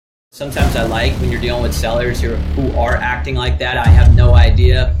Sometimes I like when you're dealing with sellers who are acting like that. I have no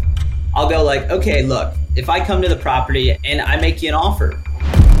idea. I'll go like, okay, look, if I come to the property and I make you an offer,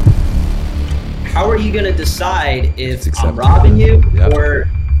 how are you going to decide if I'm robbing you or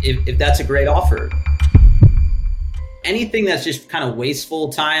if that's a great offer? Anything that's just kind of wasteful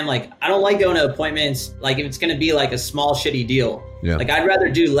time. Like, I don't like going to appointments. Like, if it's going to be like a small shitty deal, like I'd rather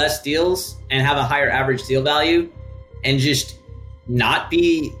do less deals and have a higher average deal value and just not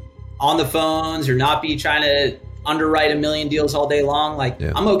be on the phones or not be trying to underwrite a million deals all day long. Like,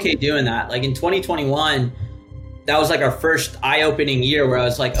 I'm okay doing that. Like in 2021, that was like our first eye-opening year where I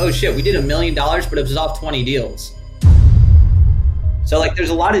was like, oh shit, we did $1 million, but it was off 20 deals. So like,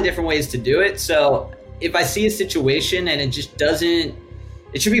 there's a lot of different ways to do it. So if I see a situation and it just doesn't,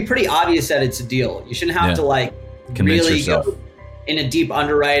 it should be pretty obvious that it's a deal. You shouldn't have to like convince really yourself. Go in a deep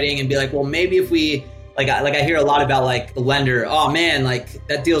underwriting and be like, well, maybe if we, like I hear a lot about like the lender, oh man, like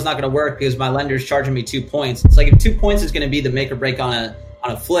that deal's not going to work because my lender's charging me 2 points. It's like, if 2 points is going to be the make or break on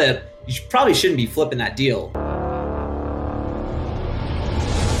a flip, you probably shouldn't be flipping that deal.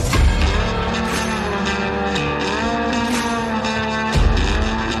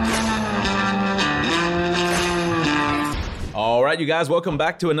 All right, you guys, welcome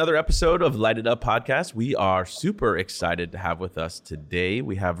back to another episode of Light It Up Podcast. We are super excited to have with us today.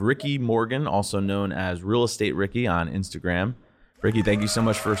 We have Ricky Morgan, also known as Real Estate Ricky on Instagram. Ricky, thank you so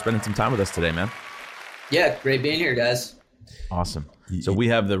much for spending some time with us today, man. Yeah, great being here, guys. Awesome. So we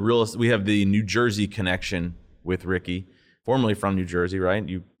have the New Jersey connection with Ricky, formerly from New Jersey, right?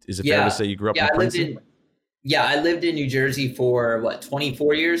 Is it fair to say you grew up in Princeton? I lived in New Jersey for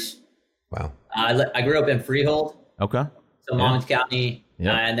 24 years. Wow. I grew up in Freehold. Okay. So Monmouth County,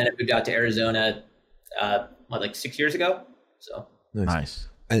 and then I moved out to Arizona, 6 years ago. So nice.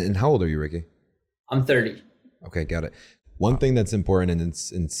 And how old are you, Ricky? I'm 30. Okay, got it. One thing that's important, and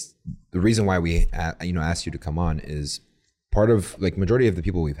it's the reason why we asked you to come on, is part of like majority of the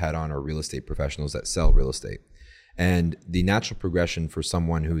people we've had on are real estate professionals that sell real estate, and the natural progression for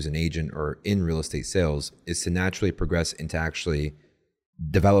someone who's an agent or in real estate sales is to naturally progress into actually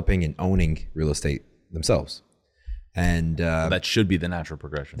developing and owning real estate themselves. And that should be the natural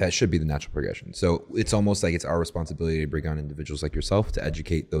progression. That should be the natural progression. So it's almost like it's our responsibility to bring on individuals like yourself to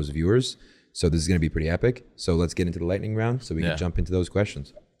educate those viewers. So this is going to be pretty epic. So let's get into the lightning round so we can jump into those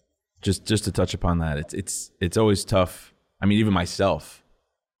questions. Just to touch upon that, it's always tough. I mean, even myself,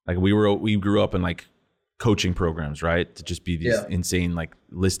 like we grew up in like coaching programs, right? To just be these insane like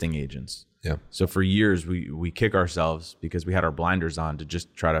listing agents. Yeah. So for years we kick ourselves because we had our blinders on to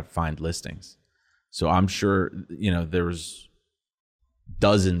just try to find listings. So I'm sure, there was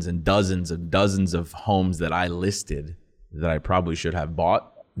dozens and dozens and dozens of homes that I listed that I probably should have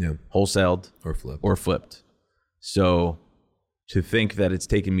bought, wholesaled, or flipped. So to think that it's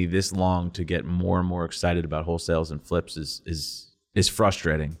taken me this long to get more and more excited about wholesales and flips is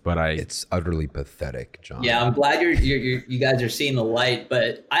frustrating. But it's utterly pathetic, John. Yeah, I'm glad you guys are seeing the light,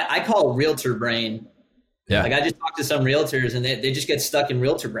 but I call it realtor brain. Yeah. Like I just talked to some realtors and they just get stuck in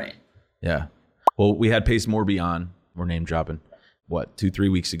realtor brain. Yeah. Well, we had Pace Morby on, we're name dropping,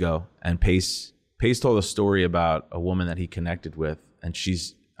 2-3 weeks ago. And Pace told a story about a woman that he connected with. And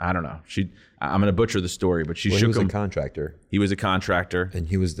I'm going to butcher the story, but he was a contractor. He was a contractor. And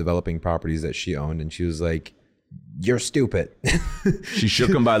he was developing properties that she owned. And she was like, you're stupid. She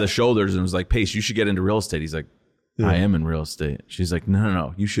shook him by the shoulders and was like, Pace, you should get into real estate. He's like, I am in real estate. She's like,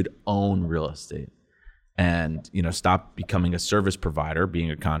 no, you should own real estate. And, stop becoming a service provider,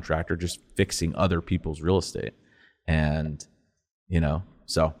 being a contractor, just fixing other people's real estate. And,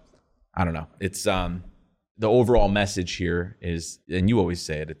 so I don't know. It's the overall message here is, and you always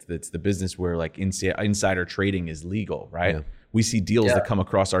say it, it's the business where like insider trading is legal, right? Yeah. We see deals that come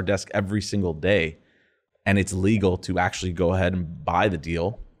across our desk every single day, and it's legal to actually go ahead and buy the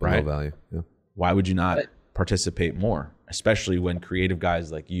deal, right? Below value. Yeah. Why would you not participate more, especially when creative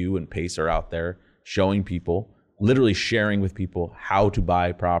guys like you and Pace are out there showing people, literally sharing with people how to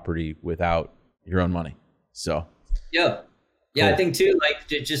buy property without your own money. So cool. I think too, like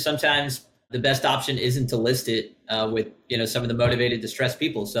just sometimes the best option isn't to list it with some of the motivated, distressed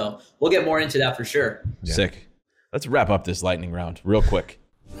people. So we'll get more into that for sure. Yeah. Sick. Let's wrap up this lightning round real quick.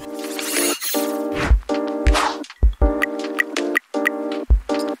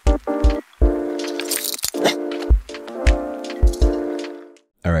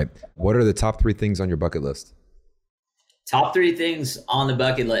 All right. What are the top 3 things on your bucket list? Top 3 things on the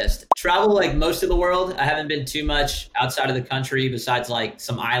bucket list. Travel like most of the world. I haven't been too much outside of the country besides like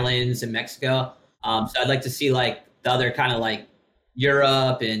some islands in Mexico. So I'd like to see like the other kind of like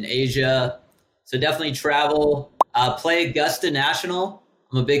Europe and Asia. So definitely travel. Play Augusta National.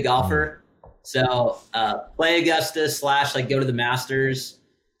 I'm a big golfer. So play Augusta / like go to the Masters.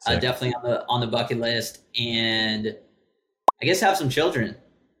 Definitely on the bucket list. And I guess have some children.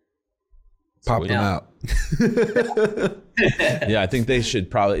 Pop them out. Yeah, I think you should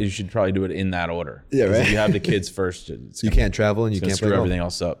probably do it in that order. Yeah, right. If you have the kids first, you can't travel and you can't screw everything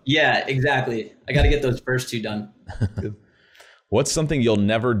else up. Yeah, exactly. I got to get those first 2 done. What's something you'll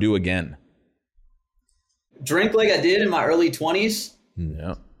never do again? Drink like I did in my early 20s.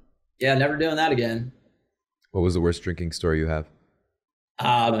 Yeah. Yeah, never doing that again. What was the worst drinking story you have?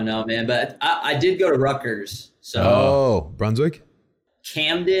 I don't know, man. But I did go to Rutgers. So Brunswick?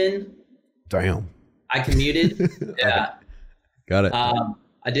 Camden. Damn. I commuted. Yeah. Got it.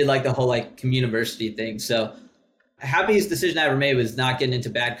 I did like the whole like communiversity thing. So happiest decision I ever made was not getting into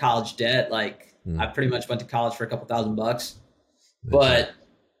bad college debt. Like I pretty much went to college for a couple $1,000. But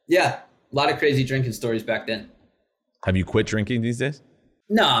yeah, a lot of crazy drinking stories back then. Have you quit drinking these days?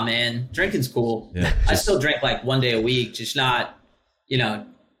 Nah, man. Drinking's cool. Yeah, I still drink like 1 day a week, just not,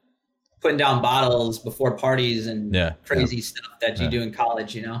 putting down bottles before parties and crazy stuff that you do in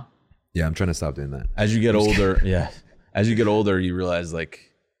college, Yeah, I'm trying to stop doing that. As you get older, you realize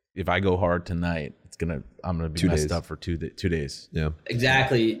like if I go hard tonight, I'm gonna be messed up for 2 days. Yeah,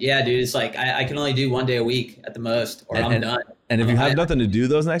 exactly. Yeah, dude. It's like I can only do 1 day a week at the most, or I'm done. And if you have nothing to do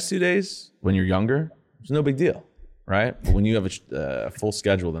those next 2 days when you're younger, it's no big deal, right? But when you have a full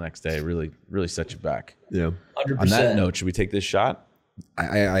schedule the next day, it really sets you back. Yeah. 100%. On that note, should we take this shot?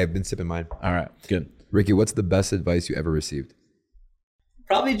 I have been sipping mine. All right, good. Ricky, what's the best advice you ever received?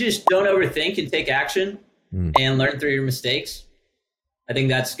 Probably just don't overthink and take action and learn through your mistakes. I think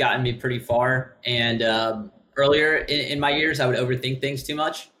that's gotten me pretty far. And earlier in my years, I would overthink things too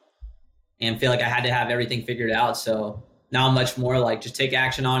much and feel like I had to have everything figured out. So now I'm much more like just take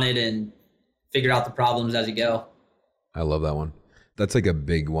action on it and figure out the problems as you go. I love that one. That's like a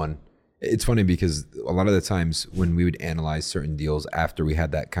big one. It's funny because a lot of the times when we would analyze certain deals after we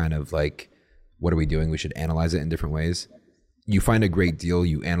had that kind of like, what are we doing? We should analyze it in different ways. You find a great deal,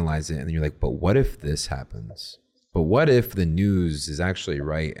 you analyze it, and then you're like, but what if this happens? But what if the news is actually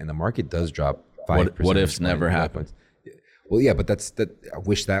right and the market does drop 5%? What ifs never happen? Well, yeah, but I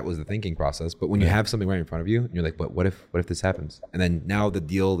wish that was the thinking process. But when you have something right in front of you, and you're like, but what if this happens? And then now the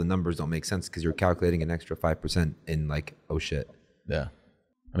numbers don't make sense because you're calculating an extra 5% in like, oh shit. Yeah.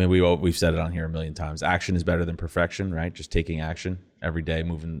 I mean, we've said it on here a million times. Action is better than perfection, right? Just taking action every day,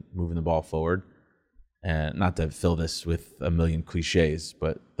 moving the ball forward. And not to fill this with a million cliches,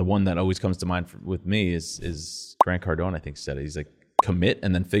 but the one that always comes to mind with me is Grant Cardone, I think, said it. He's like, commit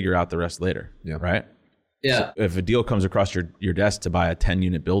and then figure out the rest later. Yeah. Right? Yeah. So if a deal comes across your desk to buy a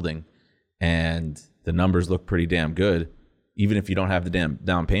 10-unit building and the numbers look pretty damn good, even if you don't have the damn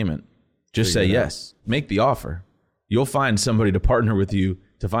down payment, just say yes. Make the offer. You'll find somebody to partner with you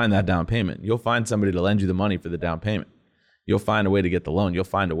to find that down payment. You'll find somebody to lend you the money for the down payment. You'll find a way to get the loan. You'll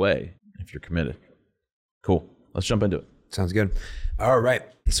find a way if you're committed. Cool. Let's jump into it. Sounds good. All right.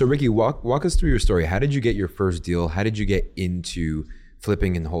 So Ricky, walk us through your story. How did you get your first deal? How did you get into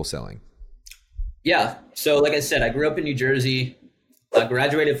flipping and wholesaling? Yeah. So like I said, I grew up in New Jersey. I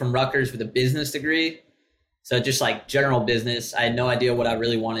graduated from Rutgers with a business degree. So just like general business. I had no idea what I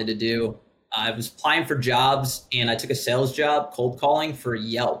really wanted to do. I was applying for jobs and I took a sales job cold calling for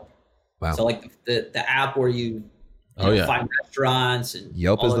Yelp. Wow. So like the app where you find restaurants. And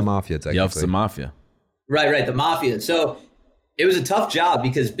Yelp is the mafia technically. Yelp's the mafia. Right. The mafia. So it was a tough job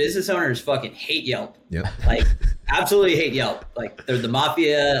because business owners fucking hate Yelp. Yep. Like absolutely hate Yelp. Like they're the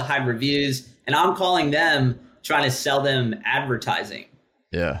mafia, high reviews. And I'm calling them, trying to sell them advertising.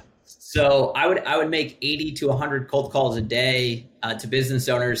 Yeah. So I would make 80 to 100 cold calls a day to business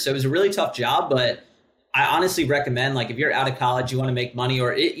owners. So it was a really tough job, but I honestly recommend, like, if you're out of college, you want to make money,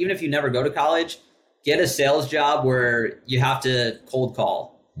 or even if you never go to college, get a sales job where you have to cold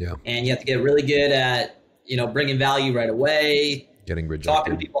call. Yeah. And you have to get really good at, bringing value right away, getting rejected,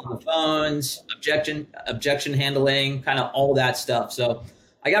 talking to people on the phones, objection handling, kind of all that stuff. So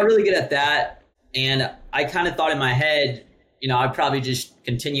I got really good at that. And I kind of thought in my head, I'd probably just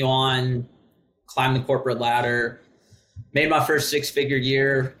continue on, climb the corporate ladder. Made my first 6-figure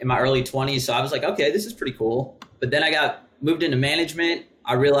year in my early 20s. So I was like, okay, this is pretty cool. But then I got moved into management.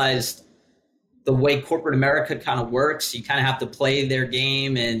 I realized the way corporate America kind of works, you kind of have to play their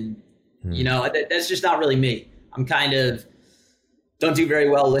game. And, that's just not really me. I'm kind of don't do very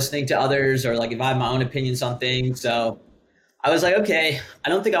well listening to others, or like if I have my own opinions on things. So I was like, okay, I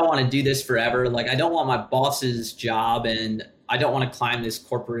don't think I want to do this forever. Like, I don't want my boss's job and I don't want to climb this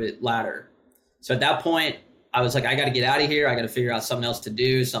corporate ladder. So at that point, I was like, I got to get out of here. I got to figure out something else to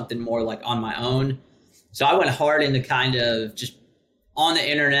do, something more like on my own. So I went hard into kind of just on the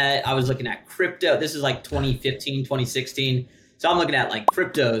internet. I was looking at crypto. This is like 2015, 2016. So I'm looking at like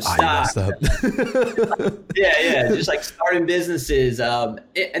crypto, stocks. Yeah. Just like starting businesses. And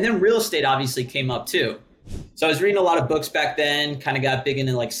then real estate obviously came up too. So I was reading a lot of books back then, kind of got big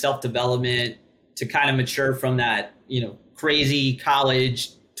into like self-development to kind of mature from that, crazy college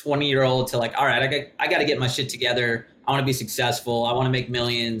 20-year-old to like, all right, I got to get my shit together. I want to be successful. I want to make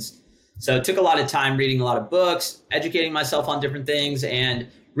millions. So it took a lot of time reading a lot of books, educating myself on different things, and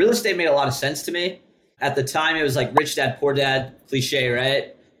real estate made a lot of sense to me. At the time, it was like rich dad, poor dad cliche,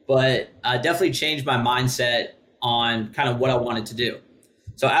 right? But definitely changed my mindset on kind of what I wanted to do.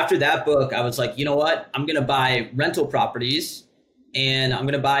 So after that book, I was like, you know what? I'm going to buy rental properties, and I'm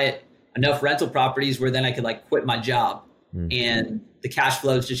going to buy enough rental properties where then I could like quit my job and the cash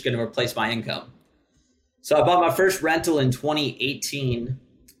flow is just going to replace my income. So I bought my first rental in 2018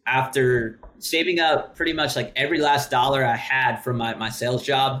 after saving up pretty much like every last dollar I had from my sales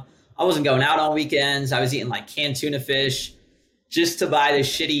job. I wasn't going out on weekends. I was eating like canned tuna fish just to buy this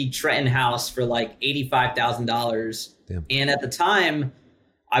shitty Trenton house for like $85,000. And at the time,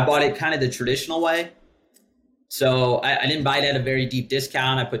 I bought it kind of the traditional way. So I didn't buy it at a very deep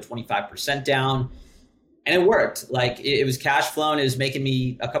discount. I put 25% down and it worked. Like it was cash flowing. It was making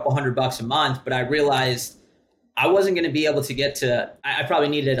me a couple $100 a month, but I realized I wasn't going to be able to get to, I probably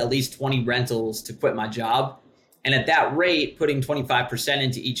needed at least 20 rentals to quit my job. And at that rate, putting 25%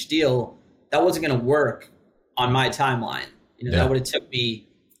 into each deal, that wasn't going to work on my timeline. That would have took me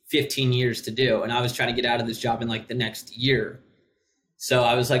 15 years to do. And I was trying to get out of this job in like the next year. So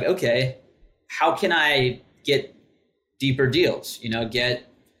I was like, okay, how can I get deeper deals, get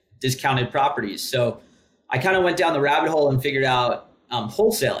discounted properties? So I kind of went down the rabbit hole and figured out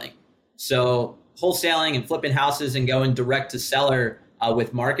wholesaling. So wholesaling and flipping houses and going direct to seller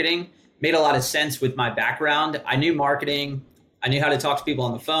with marketing made a lot of sense with my background. I knew marketing. I knew how to talk to people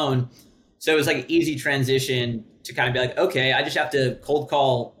on the phone. So it was like an easy transition to kind of be like, okay, I just have to cold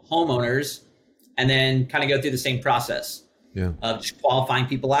call homeowners and then kind of go through the same process of just qualifying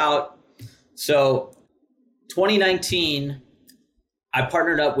people out. So 2019, I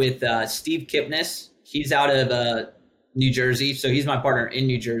partnered up with Steve Kipnis. He's out of New Jersey. So he's my partner in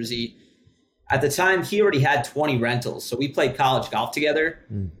New Jersey. At the time, he already had 20 rentals. So we played college golf together.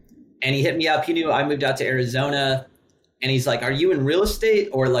 And he hit me up. He knew I moved out to Arizona. And he's like, are you in real estate?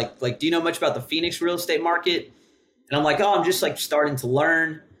 Or like, do you know much about the Phoenix real estate market? And I'm like, oh, I'm just like starting to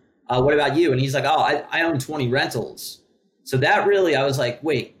learn. What about you? And he's like, oh, I own 20 rentals. So that really, I was like,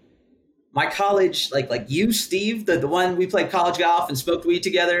 wait, my college, like you, Steve, the one we played college golf and smoked weed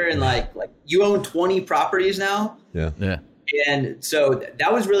together, and like you own 20 properties now. Yeah. And so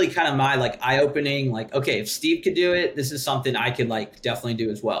that was really kind of my like eye-opening, like, okay, if Steve could do it, this is something I could like definitely do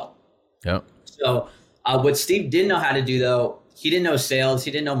as well. Yep. So what Steve didn't know how to do though, he didn't know sales,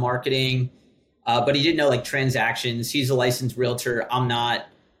 he didn't know marketing, but he did know like transactions. He's a licensed realtor. I'm not.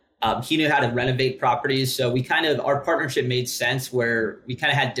 He knew how to renovate properties. So our partnership made sense where we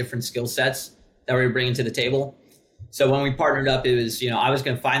kind of had different skill sets that we were bringing to the table. So when we partnered up, it was, I was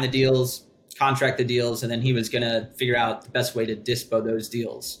going to find the deals, contract the deals, and then he was going to figure out the best way to dispo those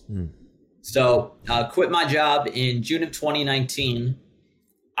deals. So quit my job in June of 2019.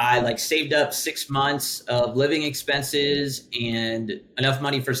 I like saved up 6 months of living expenses and enough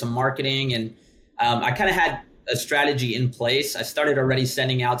money for some marketing. And I kind of had a strategy in place. I started already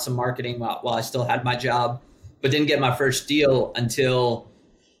sending out some marketing while I still had my job, but didn't get my first deal until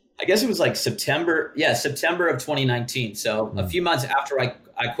I guess it was like September of 2019. So a few months after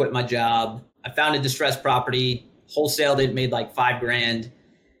I quit my job, I found a distressed property, wholesaled it, made like $5,000.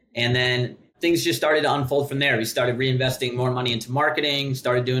 And then things just started to unfold from there. We started reinvesting more money into marketing,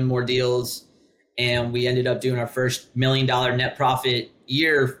 started doing more deals. And we ended up doing our first $1 million net profit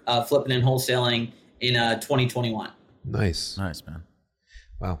year flipping and wholesaling in 2021. Nice, man.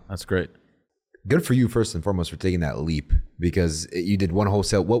 Wow, that's great. Good for you, first and foremost, for taking that leap, because you did one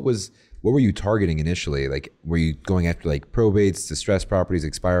wholesale. What were you targeting initially? Like, were you going after like probates, distressed properties,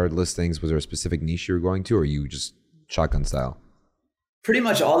 expired listings? Was there a specific niche you were going to, or you just shotgun style? Pretty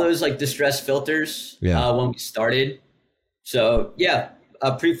much all those like distressed filters when we started. So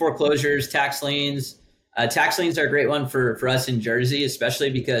pre-foreclosures, tax liens. Tax liens are a great one for us in Jersey,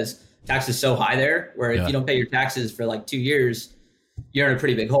 especially because tax is so high there, where if you don't pay your taxes for like 2 years, you're in a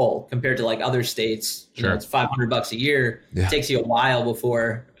pretty big hole compared to like other states. Sure. It's $500 a year. Yeah. It takes you a while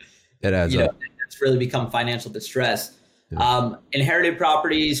before it adds up. It's really become financial distress. Yeah. Inherited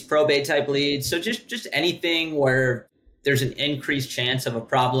properties, probate type leads. So just anything where there's an increased chance of a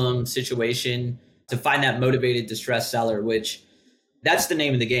problem situation, to find that motivated distressed seller, which that's the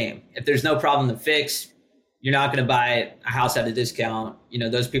name of the game. If there's no problem to fix, you're not going to buy a house at a discount.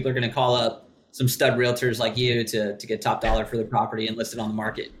 Those people are going to call up some stud realtors like you to get top dollar for the property and list it on the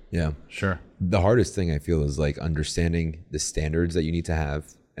market. Yeah, sure. The hardest thing I feel is like understanding the standards that you need to have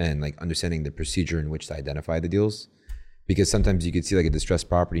and like understanding the procedure in which to identify the deals. Because sometimes you could see like a distressed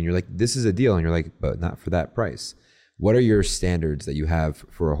property and you're like, this is a deal. And you're like, but not for that price. What are your standards that you have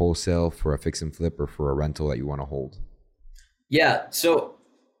for a wholesale, for a fix and flip, or for a rental that you want to hold? Yeah. So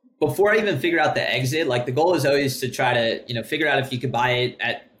before I even figure out the exit, like the goal is always to try to, figure out if you could buy it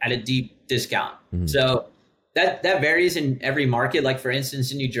at a deep discount. Mm-hmm. So that varies in every market. Like for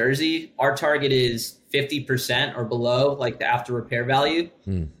instance, in New Jersey, our target is 50% or below, like the after repair value.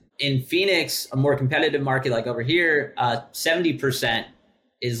 Mm. In Phoenix, a more competitive market like over here, 70%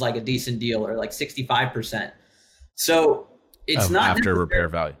 is like a decent deal, or like 65%. So it's not after repair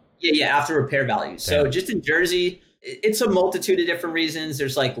value. Yeah, after repair value. So just in Jersey, it's a multitude of different reasons.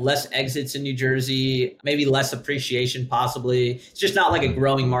 There's like less exits in New Jersey, maybe less appreciation possibly. It's just not like a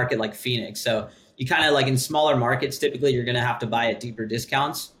growing market like Phoenix. So you kind of like in smaller markets, typically you're going to have to buy at deeper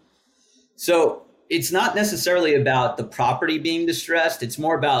discounts. So it's not necessarily about the property being distressed. It's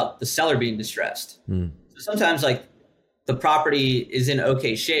more about the seller being distressed. So sometimes like the property is in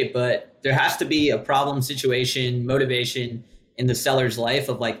okay shape, but there has to be a problem, situation, motivation in the seller's life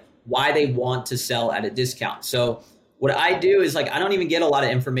of like why they want to sell at a discount. So what I do is like, I don't even get a lot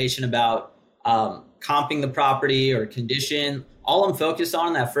of information about comping the property or condition. All I'm focused on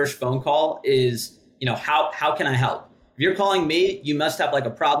in that first phone call is, how can I help? If you're calling me, you must have like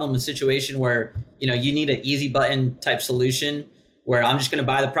a problem, a situation where, you need an easy button type solution where I'm just going to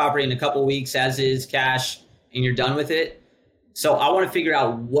buy the property in a couple of weeks as is, cash, and you're done with it. So I want to figure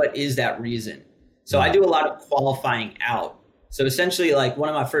out what is that reason. So I do a lot of qualifying out. So essentially, like one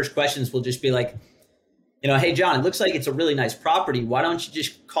of my first questions will just be like, hey, John, it looks like it's a really nice property. Why don't you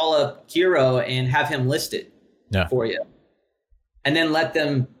just call up Hero and have him list it for you? And then let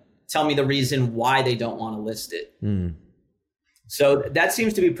them tell me the reason why they don't want to list it. So that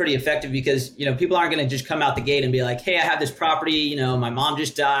seems to be pretty effective because, people aren't going to just come out the gate and be like, hey, I have this property, my mom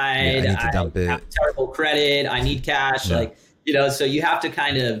just died. I need to dump it. I have terrible credit. I need cash. So you have to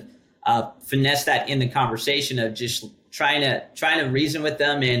kind of finesse that in the conversation of just trying to reason with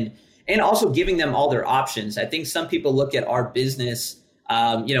them and also giving them all their options. I think some people look at our business,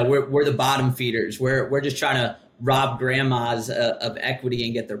 we're the bottom feeders. We're just trying to rob grandmas of equity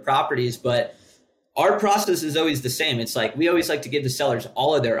and get their properties. But our process is always the same. It's like, we always like to give the sellers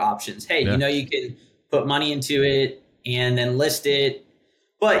all of their options. Hey, you can put money into it and then list it.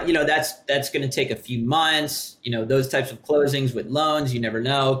 But, that's going to take a few months, those types of closings with loans, you never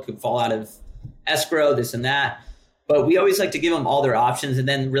know, could fall out of escrow, this and that. But we always like to give them all their options and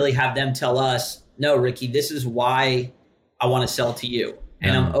then really have them tell us, no, Ricky, this is why I want to sell to you.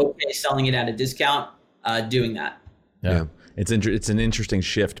 And I'm okay selling it at a discount, doing that. Yeah. It's an interesting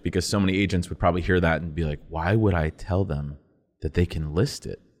shift because so many agents would probably hear that and be like, why would I tell them that they can list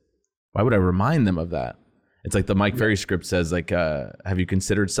it? Why would I remind them of that? It's like the Mike Ferry script says, like, have you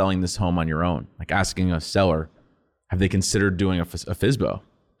considered selling this home on your own? Like asking a seller, have they considered doing a FSBO?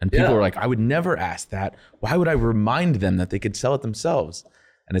 And people are like, I would never ask that. Why would I remind them that they could sell it themselves?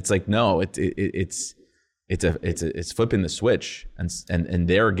 And it's like, no, it's flipping the switch, and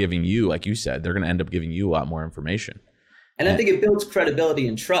they're giving you, like you said, they're going to end up giving you a lot more information. And I think it builds credibility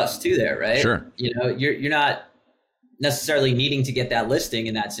and trust too there, right? Sure. You're not necessarily needing to get that listing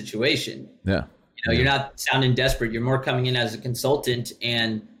in that situation. Yeah. You're not sounding desperate. You're more coming in as a consultant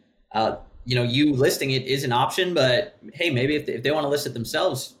and, you listing it is an option, but hey, maybe if they want to list it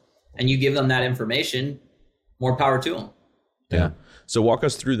themselves and you give them that information, more power to them. Yeah. So walk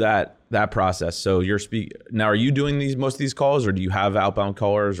us through that process. So now, are you doing most of these calls, or do you have outbound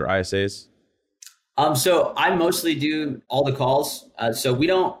callers or ISAs? So I mostly do all the calls. So we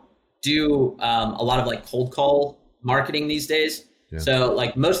don't do a lot of like cold call marketing these days. Yeah. So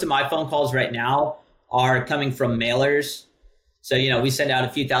like most of my phone calls right now are coming from mailers. So, we send out a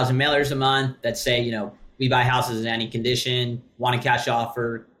few thousand mailers a month that say, we buy houses in any condition, want a cash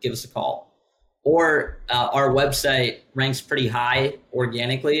offer, give us a call. Or our website ranks pretty high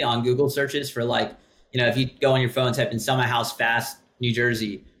organically on Google searches for like, if you go on your phone, type in sell my house fast, New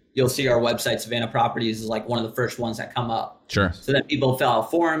Jersey, you'll see our website, Savannah Properties, is like one of the first ones that come up. Sure. So then people fill out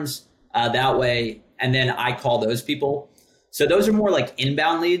forms that way, and then I call those people. So those are more like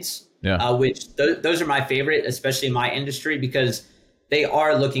inbound leads. Yeah. Which those are my favorite, especially in my industry, because they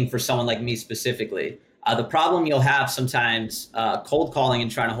are looking for someone like me specifically. The problem you'll have sometimes cold calling and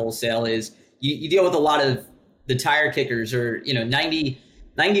trying to wholesale is you deal with a lot of the tire kickers, or 90%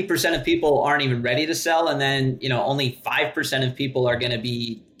 of people aren't even ready to sell, and then only 5% of people are going to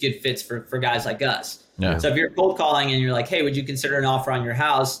be good fits for guys like us. Yeah. So if you're cold calling and you're like, hey, would you consider an offer on your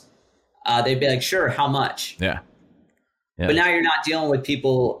house? They'd be like, sure, how much? Yeah. But now you're not dealing with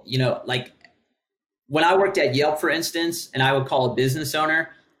people, like when I worked at Yelp, for instance, and I would call a business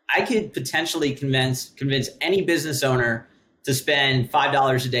owner, I could potentially convince any business owner to spend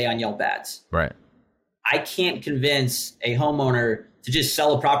 $5 a day on Yelp ads. Right. I can't convince a homeowner to just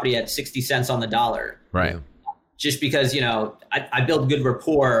sell a property at 60 cents on the dollar. Right. Just because, I build good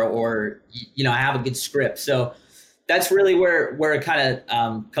rapport or, I have a good script. So that's really where it kind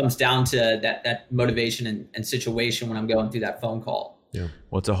of comes down to that motivation and situation when I'm going through that phone call. Yeah.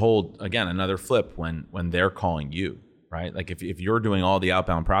 Well, it's another flip when they're calling you, right? Like if you're doing all the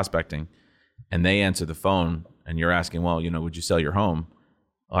outbound prospecting and they answer the phone and you're asking, well, would you sell your home?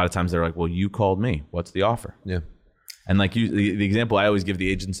 A lot of times they're like, well, you called me. What's the offer? Yeah. And like the example I always give the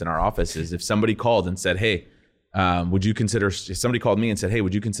agents in our office is if somebody called and said, hey, if somebody called me and said, hey,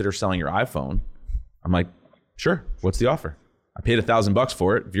 would you consider selling your iPhone? I'm like, sure. What's the offer? I paid $1,000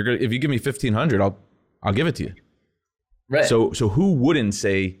 for it. If you give me $1,500, I'll give it to you. Right. So who wouldn't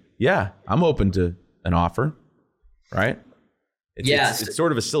say, yeah, I'm open to an offer, right? It's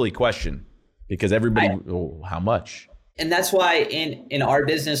sort of a silly question because everybody, how much? And that's why in our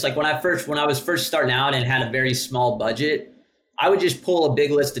business, like when I was first starting out and had a very small budget, I would just pull a big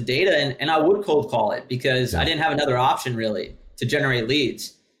list of data and I would cold call it because I didn't have another option really to generate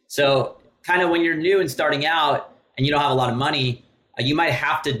leads. So kind of when you're new and starting out and you don't have a lot of money, you might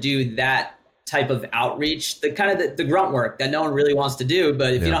have to do that type of outreach, the grunt work that no one really wants to do.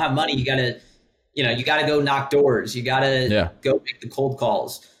 But if you don't have money, you gotta go knock doors. You gotta go make the cold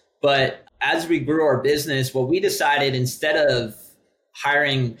calls. But as we grew our business, what we decided instead of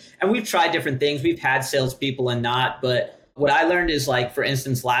hiring, and we've tried different things, we've had salespeople and not, but what I learned is like, for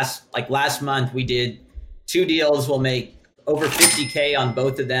instance, last month we did 2 deals. We'll make over 50K on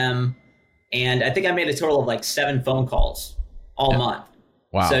both of them. And I think I made a total of like 7 phone calls all month.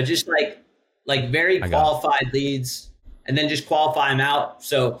 Wow. So just like very qualified leads and then just qualify them out.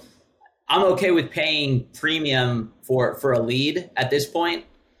 So I'm okay with paying premium for a lead at this point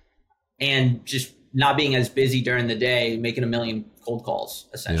and just not being as busy during the day, making 1 million cold calls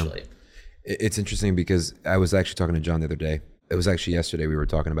essentially. Yeah. It's interesting because I was actually talking to John the other day. It was actually yesterday we were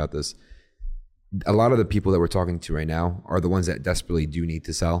talking about this. A lot of the people that we're talking to right now are the ones that desperately do need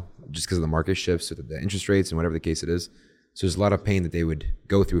to sell just because of the market shifts or the interest rates and whatever the case it is. So there's a lot of pain that they would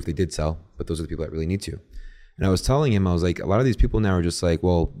go through if they did sell, but those are the people that really need to. And I was telling him, I was like, a lot of these people now are just like,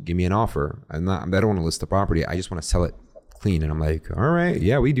 well, give me an offer. I don't want to list the property. I just want to sell it clean. And I'm like, all right,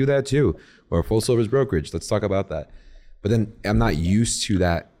 yeah, we do that too. Or full service brokerage. Let's talk about that. But then I'm not used to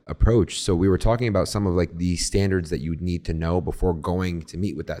that approach. So we were talking about some of like the standards that you would need to know before going to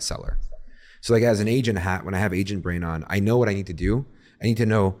meet with that seller. So like as an agent hat, when I have agent brain on, I know what I need to do. I need to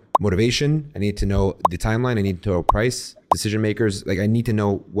know motivation. I need to know the timeline. I need to know price, decision makers. Like I need to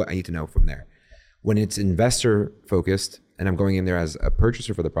know what I need to know from there. When it's investor focused and I'm going in there as a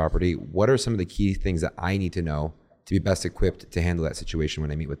purchaser for the property, what are some of the key things that I need to know to be best equipped to handle that situation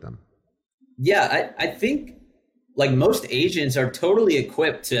when I meet with them? Yeah, I think like most agents are totally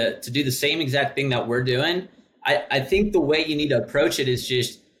equipped to do the same exact thing that we're doing. I think the way you need to approach it is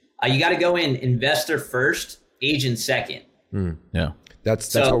just, you got to go in investor first, agent second. Yeah.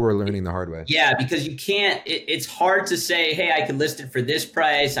 That's what we're learning the hard way. Yeah, because you can't, it's hard to say, hey, I could list it for this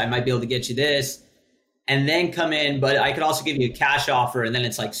price. I might be able to get you this and then come in, but I could also give you a cash offer and then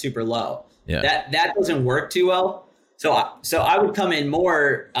it's like super low. Yeah. That doesn't work too well. So I would come in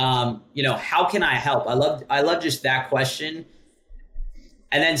more, how can I help? I love just that question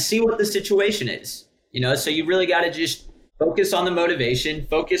and then see what the situation is, so you really got to just focus on the motivation,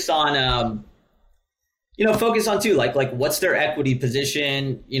 focus on too, like what's their equity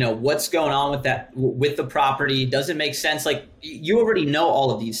position, what's going on with the property. Does it make sense? Like you already know all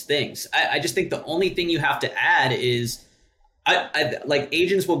of these things. I just think the only thing you have to add is I like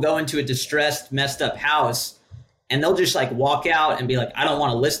agents will go into a distressed, messed up house and they'll just like walk out and be like, I don't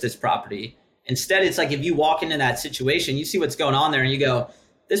want to list this property. Instead, it's like if you walk into that situation, you see what's going on there and you go,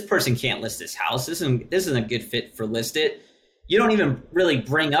 this person can't list this house. This isn't a good fit for list it. You don't even really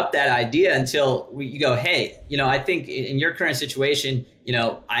bring up that idea until you go, hey, I think in your current situation,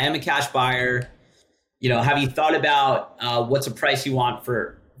 I am a cash buyer. Have you thought about what's a price you want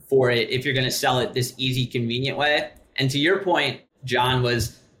for it if you're going to sell it this easy, convenient way? And to your point, John,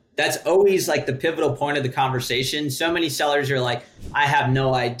 that's always like the pivotal point of the conversation. So many sellers are like, I have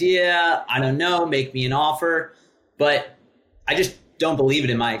no idea. I don't know. Make me an offer. But I just don't believe it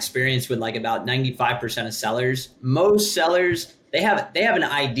in my experience with like about 95% of sellers. Most sellers, they have an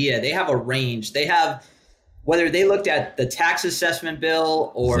idea. They have a range. They have whether they looked at the tax assessment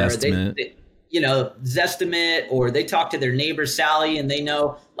bill or they Zestimate, or they talk to their neighbor Sally, and they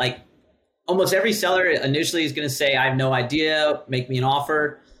know, like, almost every seller initially is going to say, I have no idea, make me an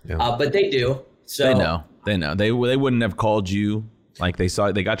offer. Yeah. But they do. So they know. They wouldn't have called you. Like, they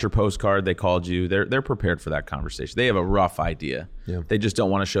got your postcard, they called you. They're prepared for that conversation. They have a rough idea. Yeah. They just don't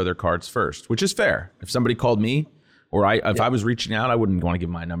want to show their cards first, which is fair. If somebody called me, or if I was reaching out, I wouldn't want to give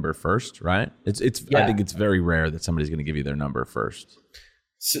my number first, right? I think it's very rare that somebody's going to give you their number first.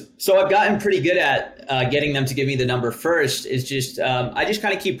 So I've gotten pretty good at getting them to give me the number first. Is just I just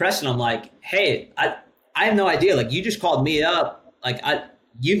kind of keep pressing them, like, hey, I have no idea. Like, you just called me up. Like,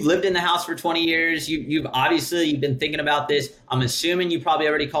 you've lived in the house for 20 years. You've obviously been thinking about this. I'm assuming you probably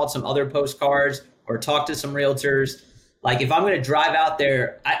already called some other postcards or talked to some realtors. Like, if I'm going to drive out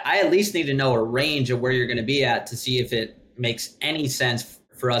there, I at least need to know a range of where you're going to be at to see if it makes any sense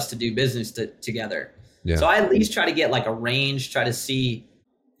for us to do business together. Yeah. So I at least try to get like a range, try to see,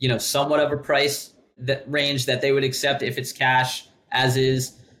 somewhat of a price range that they would accept if it's cash as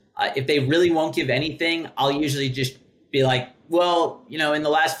is. If they really won't give anything, I'll usually just be like, well, in the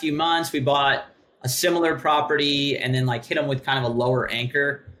last few months we bought a similar property, and then like hit them with kind of a lower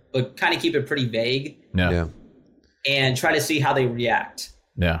anchor, but kind of keep it pretty vague. Yeah. And try to see how they react.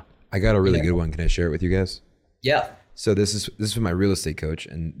 Yeah. I got a really good one. Can I share it with you guys? Yeah. So this is from my real estate coach,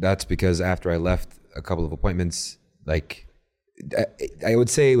 and that's because after I left a couple of appointments, like, I would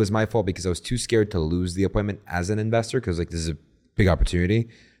say it was my fault because I was too scared to lose the appointment as an investor, because like, this is a big opportunity,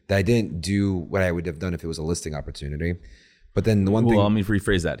 that I didn't do what I would have done if it was a listing opportunity. But then the one thing, let me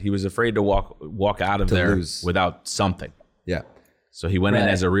rephrase that. He was afraid to walk out of there without something. Yeah. So he went in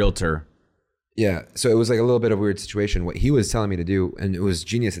as a realtor. Yeah. So it was like a little bit of a weird situation. What he was telling me to do, and it was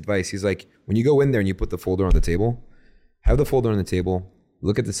genius advice. He's like, when you go in there and you put the folder on the table, have the folder on the table,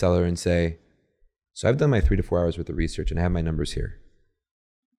 look at the seller and say, so I've done my 3 to 4 hours worth of research and I have my numbers here.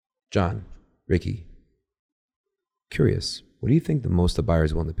 John, Ricky, curious, what do you think the most the buyer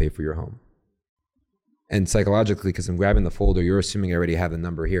is willing to pay for your home? And psychologically, because I'm grabbing the folder, you're assuming I already have the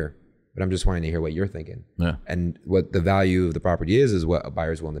number here, but I'm just wanting to hear what you're thinking. Yeah. And what the value of the property is what a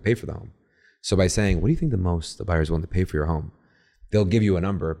buyer is willing to pay for the home. So by saying, what do you think the most the buyer is willing to pay for your home? They'll give you a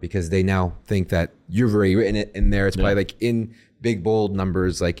number because they now think that you've already written it in there. It's probably like in big, bold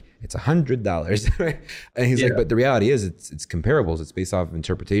numbers, like it's $100. And he's like, but the reality is it's comparables. It's based off of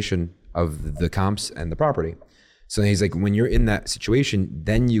interpretation of the comps and the property. So he's like, when you're in that situation,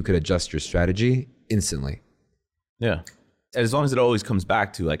 then you could adjust your strategy instantly. Yeah. As long as it always comes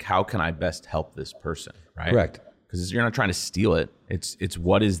back to like, how can I best help this person? Right. Correct. Because you're not trying to steal it. It's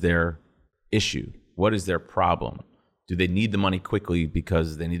what is their issue? What is their problem? Do they need the money quickly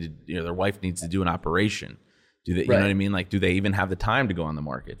because they need to, their wife needs to do an operation? Do they, you know what I mean? Like, do they even have the time to go on the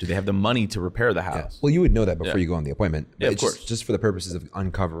market? Do they have the money to repair the house? Yeah. Well, you would know that before you go on the appointment. Yeah, of course. Just for the purposes of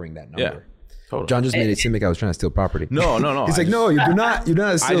uncovering that number. Yeah, totally. John just made it seem like I was trying to steal property. No. He's like, no, you do not steal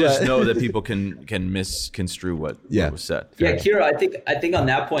that. I just know that people can misconstrue what was said. Yeah, Kira, I think on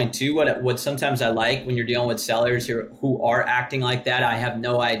that point too, what sometimes I like when you're dealing with sellers who are acting like that, I have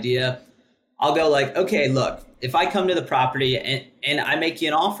no idea. I'll go like, okay, look, if I come to the property and I make you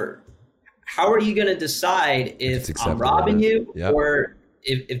an offer, how are you going to decide if I'm robbing you or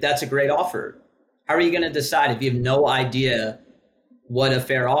if that's a great offer? How are you going to decide if you have no idea what a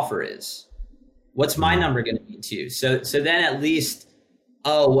fair offer is? What's my number going to be to you? So then at least,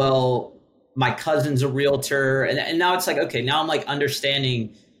 oh, well, my cousin's a realtor. And now it's like, okay, now I'm like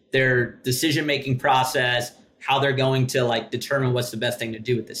understanding their decision-making process, how they're going to like determine what's the best thing to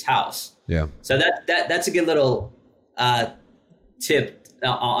do with this house. Yeah. So that's a good little tip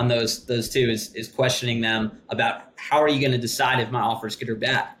on those two is questioning them about how are you going to decide if my offer is good or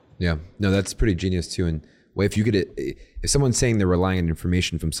bad. Yeah. No, that's pretty genius too. And if someone's saying they're relying on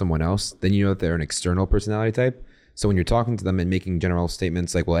information from someone else, then you know that they're an external personality type. So when you're talking to them and making general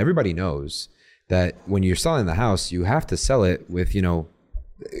statements like, well, everybody knows that when you're selling the house, you have to sell it with, you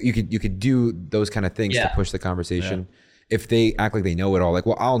could do those kind of things to push the conversation. Yeah. If they act like they know it all, like,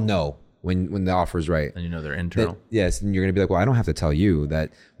 well, I'll know when the offer is right. And they're internal. Yes. And you're going to be like, well, I don't have to tell you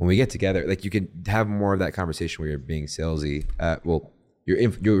that when we get together, like you could have more of that conversation where you're being salesy.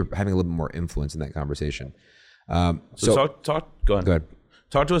 You're having a little bit more influence in that conversation. So talk. Go ahead. Go ahead.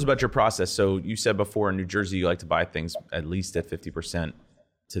 Talk to us about your process. So you said before in New Jersey, you like to buy things at least at 50%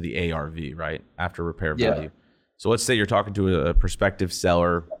 to the ARV, right? After repair value. So let's say you're talking to a prospective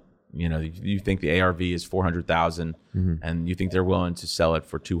seller. You think the ARV is 400,000 and you think they're willing to sell it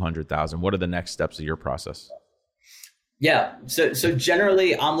for 200,000. What are the next steps of your process? Yeah. So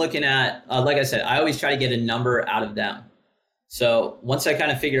generally I'm looking at, like I said, I always try to get a number out of them. So once I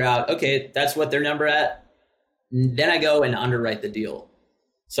kind of figure out, okay, that's what their number at, then I go and underwrite the deal.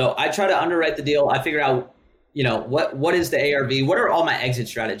 So I try to underwrite the deal. I figure out, what is the ARV? What are all my exit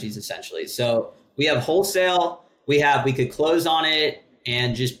strategies essentially? So we have wholesale. We could close on it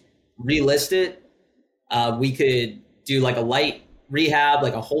and just relist it. We could do like a light rehab,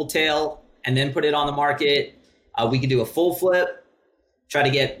 like a wholesale, and then put it on the market. We could do a full flip, try to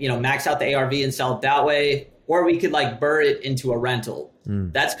get, max out the ARV and sell it that way. Or we could like burr it into a rental.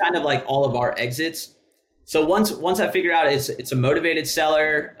 That's kind of like all of our exits. So once I figure out it's a motivated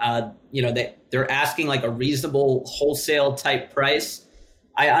seller, they're asking like a reasonable wholesale type price,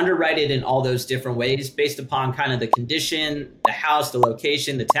 I underwrite it in all those different ways based upon kind of the condition, the house, the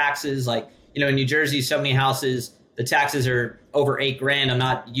location, the taxes. Like, in New Jersey, so many houses, the taxes are over $8,000. I'm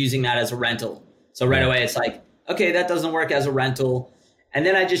not using that as a rental. So right away it's like, okay, that doesn't work as a rental. And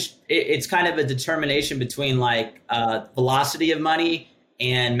then it's kind of a determination between like velocity of money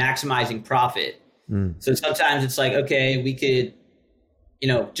and maximizing profit. So sometimes it's like, okay, we could,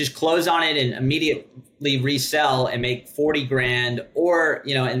 just close on it and immediately resell and make 40 grand, or,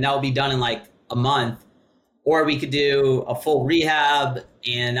 and that'll be done in like a month. Or we could do a full rehab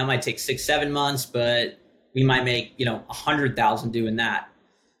and that might take 6-7 months, but we might make, 100,000 doing that.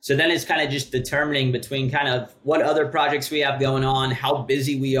 So then it's kind of just determining between kind of what other projects we have going on, how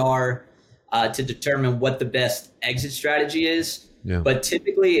busy we are, to determine what the best exit strategy is. Yeah. But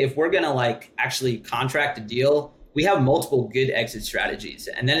typically, if we're going to like actually contract a deal, we have multiple good exit strategies.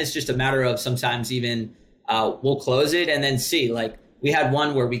 And then it's just a matter of sometimes even we'll close it and then see. Like we had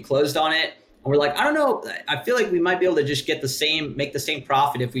one where we closed on it and we're like, I don't know, I feel like we might be able to just make the same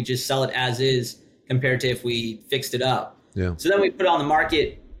profit if we just sell it as is compared to if we fixed it up. Yeah. So then we put it on the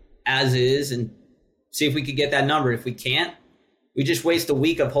market as is and see if we could get that number. If we can't, we just waste a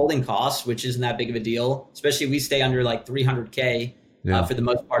week of holding costs, which isn't that big of a deal, especially if we stay under like $300K for the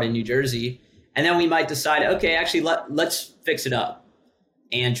most part in New Jersey. And then we might decide, okay, actually let's fix it up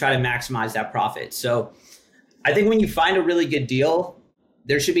and try to maximize that profit. So I think when you find a really good deal,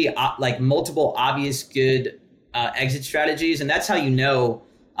 there should be like multiple obvious good exit strategies. And that's how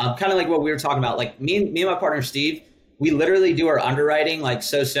kind of like what we were talking about, like me and my partner, Steve, we literally do our underwriting like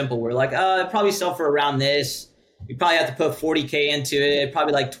so simple. We're like, I'd probably sell for around this. We probably have to put 40K into it,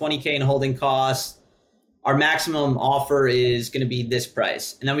 probably like 20K in holding costs. Our maximum offer is going to be this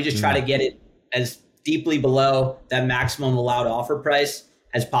price. And then we just try to get it as deeply below that maximum allowed offer price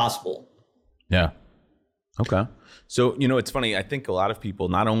as possible. Yeah. Okay. So, it's funny. I think a lot of people,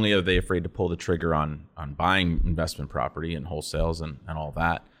 not only are they afraid to pull the trigger on buying investment property and wholesales and all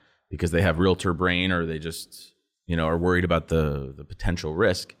that, because they have realtor brain or they just, are worried about the potential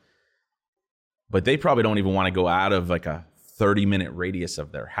risk. But they probably don't even want to go out of like a 30-minute radius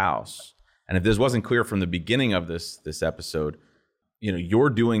of their house. And if this wasn't clear from the beginning of this episode, you're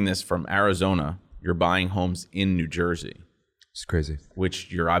doing this from Arizona. You're buying homes in New Jersey. It's crazy.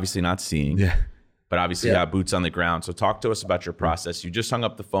 Which you're obviously not seeing. Yeah. But obviously you got boots on the ground. So talk to us about your process. You just hung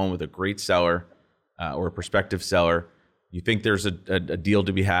up the phone with a great seller or a prospective seller. You think there's a deal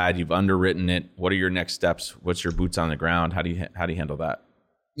to be had. You've underwritten it. What are your next steps? What's your boots on the ground? How do you handle that?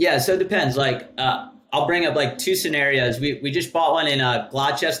 Yeah, so it depends. Like, I'll bring up like two scenarios. We just bought one in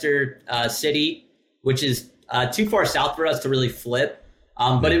Gloucester City, which is too far south for us to really flip.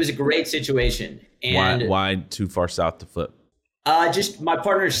 But it was a great situation. And why too far south to flip? Just my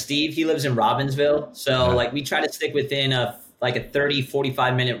partner, Steve, he lives in Robbinsville. So like we try to stick within a 30,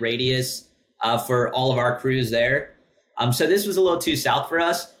 45 minute radius for all of our crews there. So this was a little too south for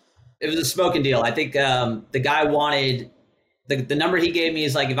us. It was a smoking deal. I think the guy wanted... The number he gave me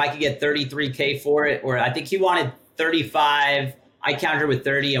is like if I could get 33K for it, or I think he wanted 35. I countered with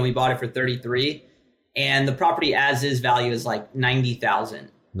 30 and we bought it for 33. And the property as is value is like 90,000.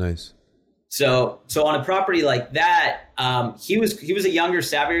 Nice. So on a property like that, he was a younger,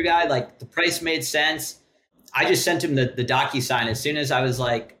 savvier guy. Like the price made sense. I just sent him the DocuSign as soon as I was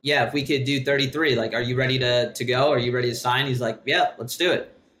like, yeah, if we could do 33, like, are you ready to go? Are you ready to sign? He's like, yeah, let's do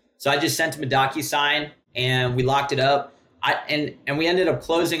it. So I just sent him a DocuSign and we locked it up. And we ended up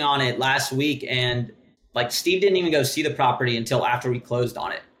closing on it last week, and like Steve didn't even go see the property until after we closed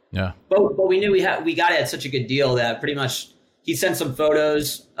on it. Yeah. But we knew we got it at such a good deal that pretty much he sent some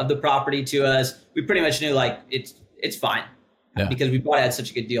photos of the property to us. We pretty much knew like it's fine because we bought it at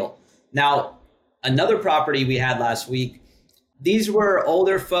such a good deal. Now, another property we had last week, these were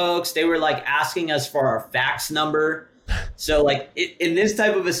older folks. They were like asking us for our fax number. So like in this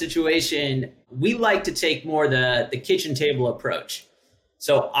type of a situation, we like to take more the kitchen table approach.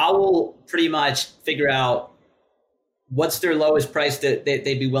 So I will pretty much figure out what's their lowest price that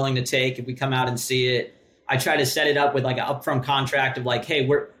they'd be willing to take if we come out and see it. I try to set it up with like an upfront contract of like, hey,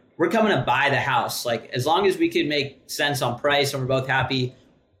 we're we're coming to buy the house. Like, as long as we can make sense on price and we're both happy,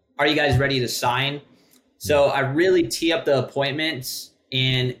 are you guys ready to sign? So I really tee up the appointments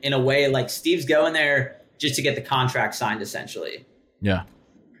in a way like Steve's going there just to get the contract signed, essentially. Yeah.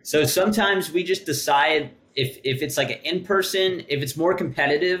 So sometimes we just decide if it's like an in-person, if it's more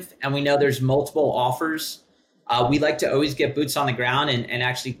competitive and we know there's multiple offers, we like to always get boots on the ground and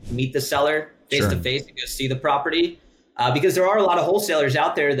actually meet the seller face to face and go see the property. Because there are a lot of wholesalers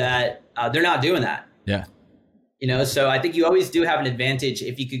out there that they're not doing that. Yeah. You know, so I think you always do have an advantage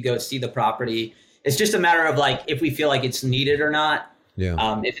if you could go see the property. It's just a matter of like, if we feel like it's needed or not.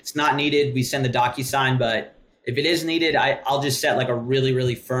 Yeah. If it's not needed, we send the DocuSign, but if it is needed, I'll just set like a really,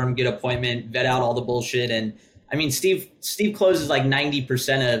 really firm, good appointment, vet out all the bullshit. And I mean, Steve closes like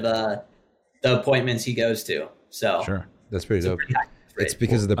 90% of the appointments he goes to. So sure. That's pretty dope. It's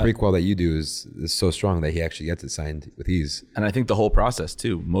because of the prequel that you do is so strong that he actually gets it signed with ease. And I think the whole process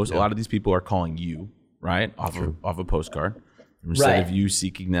too. A lot of these people are calling you, right? Off a postcard instead of you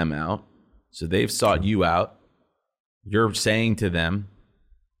seeking them out. So they've sought you out. You're saying to them,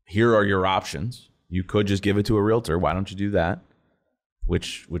 here are your options. You could just give it to a realtor. Why don't you do that?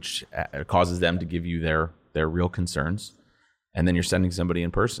 Which causes them to give you their real concerns. And then you're sending somebody in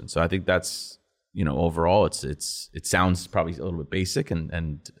person. So I think that's, you know, overall it sounds probably a little bit basic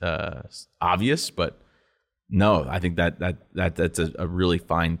and obvious, but no, I think that's a really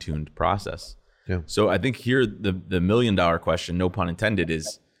fine-tuned process. Yeah. So I think here the $1 million question, no pun intended,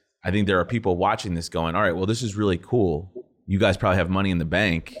 is I think there are people watching this going, all right, well, this is really cool. You guys probably have money in the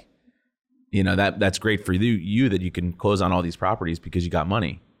bank. You know, that's great for you that you can close on all these properties because you got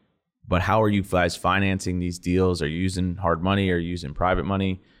money. But how are you guys financing these deals? Are you using hard money? Are you using private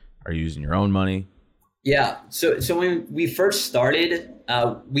money? Are you using your own money? Yeah. So when we first started,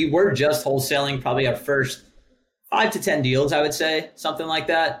 we were just wholesaling probably our first 5 to 10 deals, I would say, something like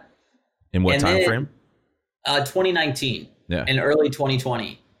that. In what time frame? 2019 and early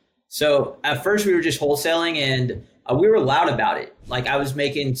 2020. So at first we were just wholesaling and we were loud about it. Like I was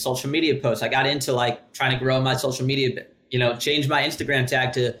making social media posts. I got into like trying to grow my social media, you know, change my Instagram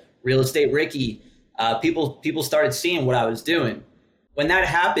tag to Real Estate Ricky. People started seeing what I was doing. When that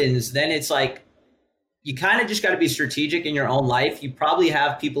happens, then it's like, you kind of just got to be strategic in your own life. You probably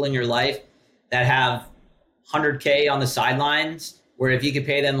have people in your life that have 100K on the sidelines, where if you could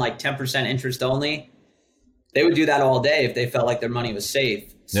pay them like 10% interest only, they would do that all day if they felt like their money was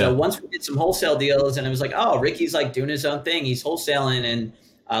safe. So once we did some wholesale deals and it was like, oh, Ricky's like doing his own thing. He's wholesaling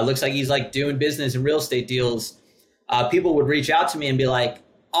and looks like he's like doing business and real estate deals. People would reach out to me and be like,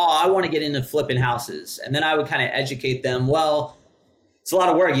 oh, I want to get into flipping houses. And then I would kind of educate them. Well, it's a lot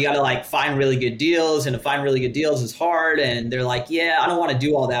of work. You got to like find really good deals, and to find really good deals is hard. And they're like, yeah, I don't want to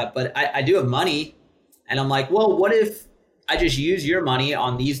do all that, but I do have money. And I'm like, well, what if I just use your money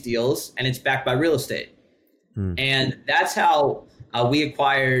on these deals and it's backed by real estate? And that's how we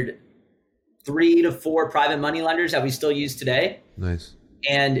acquired 3 to 4 private money lenders that we still use today. Nice.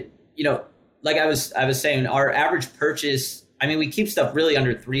 And, you know, like I was saying, our average purchase, I mean, we keep stuff really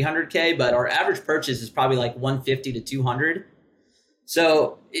under 300K, but our average purchase is probably like 150 to 200.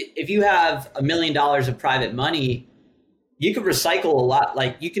 So if you have $1 million of private money, you could recycle a lot.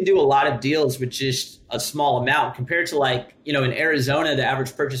 Like you can do a lot of deals with just a small amount compared to like, you know, in Arizona, the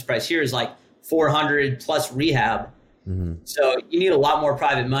average purchase price here is like 400 plus rehab. So you need a lot more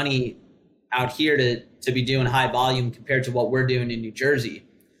private money out here to be doing high volume compared to what we're doing in New Jersey.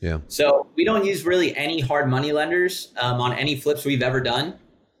 Yeah. So we don't use really any hard money lenders on any flips we've ever done.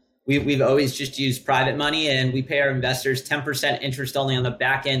 We've always just used private money, and we pay our investors 10% interest only on the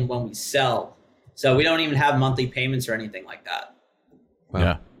back end when we sell. So we don't even have monthly payments or anything like that. Wow.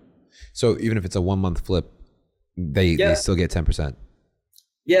 Yeah. So even if it's a 1 month flip, they still get 10%.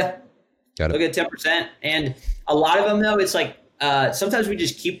 Yeah. Got it. They'll get 10%. And a lot of them though, it's like sometimes we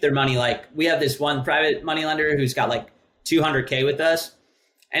just keep their money. Like we have this one private money lender who's got like 200K with us.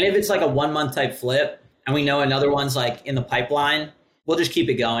 And if it's like a 1 month type flip and we know another one's like in the pipeline, we'll just keep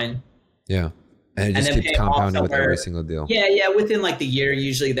it going. Yeah. And it just keeps compounding with every single deal. Yeah. Within like the year,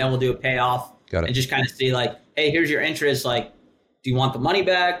 usually then we'll do a payoff. Got it. And just kind of see like, hey, here's your interest. Like, do you want the money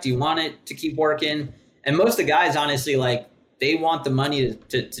back? Do you want it to keep working? And most of the guys, honestly, like they want the money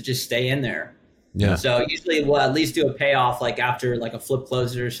to just stay in there. Yeah. So usually we'll at least do a payoff like after like a flip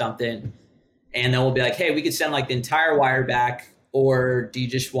closes or something. And then we'll be like, hey, we could send like the entire wire back, or do you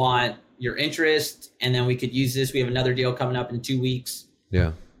just want your interest? And then we could use this. We have another deal coming up in 2 weeks.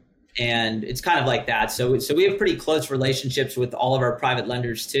 Yeah. And it's kind of like that. So we have pretty close relationships with all of our private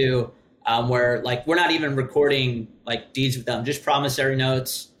lenders too, where like we're not even recording like deeds with them, just promissory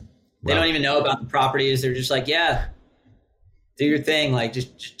notes. They don't even know about the properties. They're just like, yeah, do your thing. Like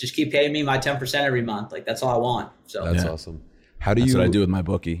just keep paying me my 10% every month. Like that's all I want. So that's awesome. How do That's you? what I do with my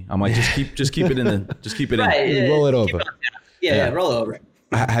bookie. I'm like, just keep it in the, just keep it right, in. Roll it over. Yeah, roll over.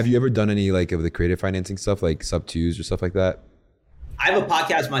 Have you ever done any like of the creative financing stuff, like sub twos or stuff like that? I have a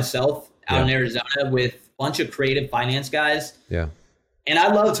podcast myself out in Arizona with a bunch of creative finance guys. Yeah. And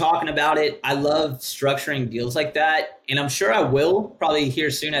I love talking about it. I love structuring deals like that. And I'm sure I will probably here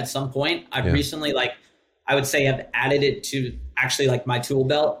soon at some point. I've recently, like, I would say I've added it to actually like my tool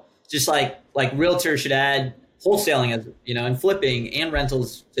belt. Just like realtors should add wholesaling, as you know, and flipping and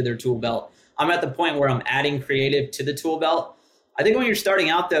rentals to their tool belt. I'm at the point where I'm adding creative to the tool belt. I think when you're starting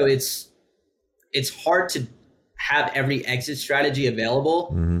out though, it's hard to have every exit strategy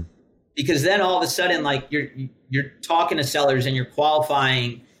available because then all of a sudden, like you're talking to sellers and you're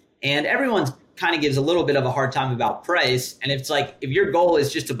qualifying, and everyone kind of gives a little bit of a hard time about price. And it's like, if your goal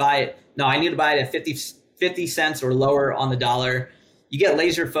is just to buy it, no, I need to buy it at 50 cents or lower on the dollar. You get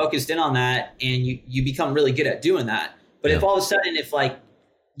laser focused in on that and you become really good at doing that. But if all of a sudden, if like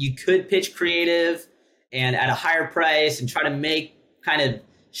you could pitch creative and at a higher price and try to make kind of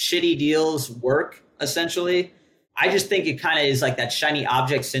shitty deals work, essentially, I just think it kind of is like that shiny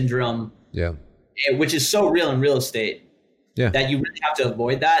object syndrome, which is so real in real estate that you really have to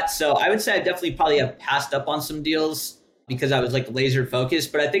avoid that. So I would say I definitely probably have passed up on some deals because I was like laser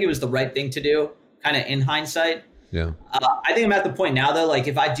focused, but I think it was the right thing to do kind of in hindsight. Yeah. I think I'm at the point now though, like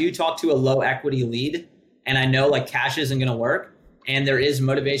if I do talk to a low equity lead and I know like cash isn't going to work and there is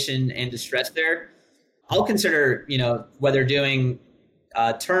motivation and distress there, I'll consider, you know, whether doing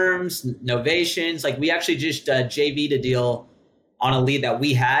terms, novations. Like we actually just JV'd a deal on a lead that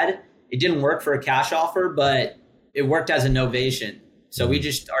we had. It didn't work for a cash offer, but it worked as a novation. So we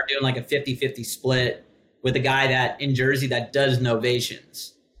just are doing like a 50-50 split with a guy that in Jersey that does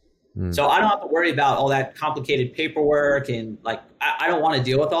novations. So I don't have to worry about all that complicated paperwork and like, I don't want to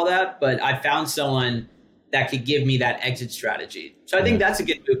deal with all that, but I found someone that could give me that exit strategy. So I think that's a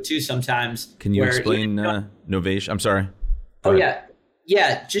good move too sometimes. Can you explain novation? I'm sorry. Oh yeah.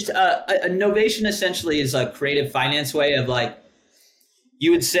 Yeah. Just a novation essentially is a creative finance way of like,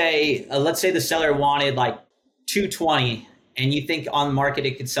 you would say, let's say the seller wanted like 220 and you think on the market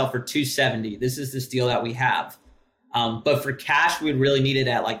it could sell for 270. This is this deal that we have. But for cash, we'd really need it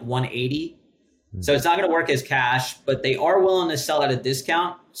at like 180. So it's not going to work as cash, but they are willing to sell at a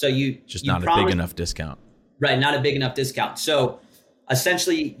discount. So just not a big enough discount. Right. Not a big enough discount. So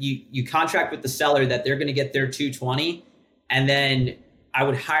essentially you contract with the seller that they're going to get their 220. And then I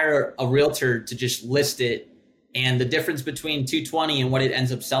would hire a realtor to just list it. And the difference between 220 and what it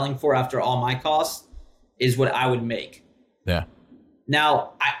ends up selling for after all my costs is what I would make. Yeah.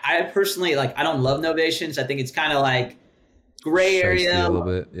 Now, I personally, like, I don't love novations. I think it's kind of like gray area. A little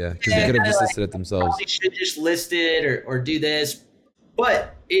bit, yeah. Because they could have just listed it themselves. They should just list it or do this.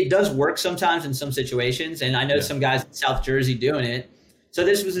 But it does work sometimes in some situations. And I know some guys in South Jersey doing it. So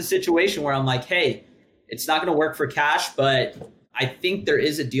this was a situation where I'm like, hey, it's not going to work for cash, but I think there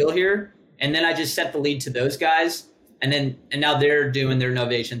is a deal here. And then I just set the lead to those guys. And now they're doing their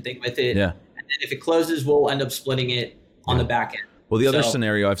novation thing with it. Yeah. And then if it closes, we'll end up splitting it on the back end. Well, the other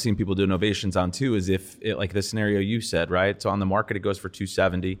scenario I've seen people do novations on too is if it, like the scenario you said, right? So on the market, it goes for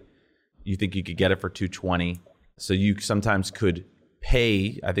 270. You think you could get it for 220. So you sometimes could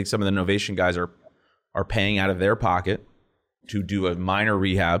pay. I think some of the novation guys are paying out of their pocket to do a minor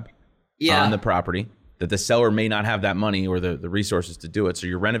rehab on the property that the seller may not have that money or the resources to do it. So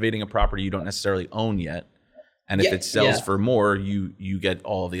you're renovating a property you don't necessarily own yet. And if it sells for more, you get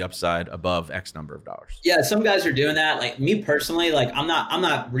all of the upside above X number of dollars. Yeah, some guys are doing that. Like me personally, like I'm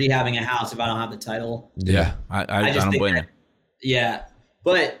not rehabbing a house if I don't have the title. Yeah, I don't blame you. Yeah,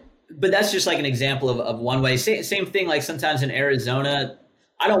 but that's just like an example of one way. Same thing. Like sometimes in Arizona,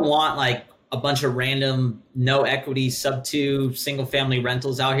 I don't want like a bunch of random no equity sub 2 single family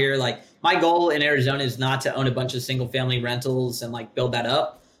rentals out here. Like my goal in Arizona is not to own a bunch of single family rentals and like build that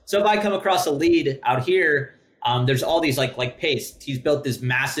up. So if I come across a lead out here. There's all these like Pace. He's built this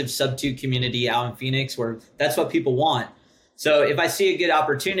massive sub 2 community out in Phoenix where that's what people want. So if I see a good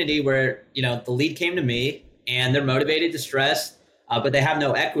opportunity where, you know, the lead came to me and they're motivated, distressed, but they have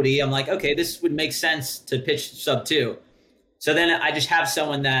no equity, I'm like, okay, this would make sense to pitch sub 2. So then I just have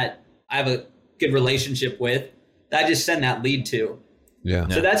someone that I have a good relationship with that I just send that lead to. Yeah.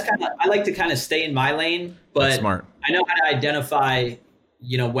 So that's kind of, I like to kind of stay in my lane, but that's smart. I know how to identify,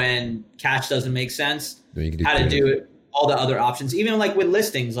 you know, when cash doesn't make sense. How to do it, all the other options, even like with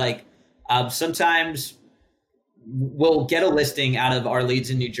listings, like sometimes we'll get a listing out of our leads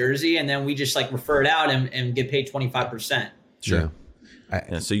in New Jersey and then we just like refer it out and get paid 25%. Sure.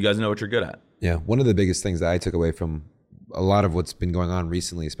 So you guys know what you're good at. Yeah. One of the biggest things that I took away from a lot of what's been going on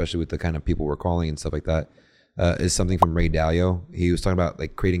recently, especially with the kind of people we're calling and stuff like that, is something from Ray Dalio. He was talking about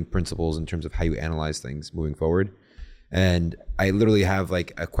like creating principles in terms of how you analyze things moving forward. And I literally have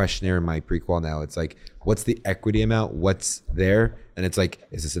like a questionnaire in my pre-qual now. It's like, what's the equity amount? What's there? And it's like,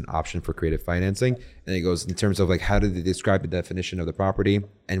 is this an option for creative financing? And it goes in terms of like, how did they describe the definition of the property?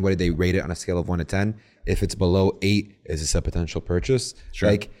 And what did they rate it on a scale of 1 to 10? If it's below 8, is this a potential purchase? Sure.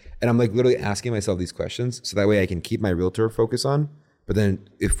 Like, and I'm like literally asking myself these questions so that way I can keep my realtor focus on. But then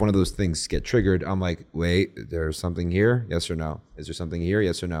if one of those things get triggered, I'm like, wait, there's something here? Yes or no? Is there something here?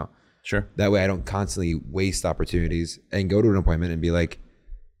 Yes or no? Sure. That way I don't constantly waste opportunities and go to an appointment and be like,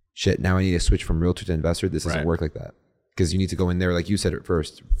 shit, now I need to switch from realtor to investor. This doesn't work like that. Because you need to go in there, like you said at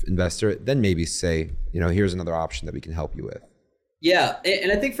first, investor, then maybe say, here's another option that we can help you with. Yeah.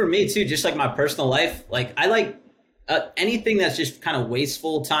 And I think for me too, just like my personal life, like I like anything that's just kind of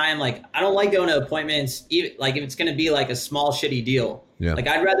wasteful time. Like I don't like going to appointments, even like if it's going to be like a small shitty deal. Yeah. Like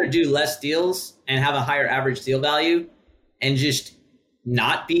I'd rather do less deals and have a higher average deal value and just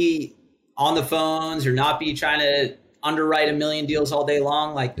not be on the phones or not be trying to underwrite a million deals all day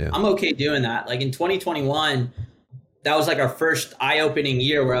long. Like I'm okay doing that. Like in 2021, that was like our first eye-opening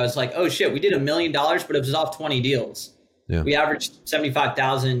year where I was like, oh shit, we did $1 million, but it was off 20 deals. Yeah. We averaged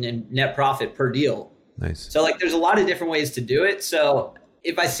 75,000 in net profit per deal. Nice. So like there's a lot of different ways to do it. So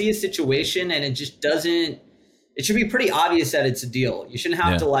if I see a situation and it just doesn't, it should be pretty obvious that it's a deal. You shouldn't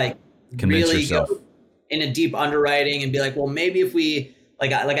have to like convince really yourself. Go in a deep underwriting and be like, well, maybe if we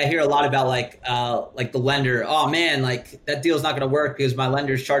like I hear a lot about like the lender, oh man, like that deal's not going to work because my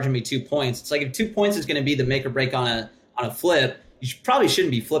lender's charging me 2 points. It's like if 2 points is going to be the make or break on a flip, you probably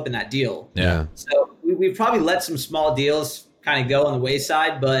shouldn't be flipping that deal. Yeah. So we've probably let some small deals kind of go on the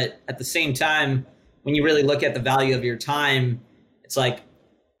wayside, but at the same time, when you really look at the value of your time, it's like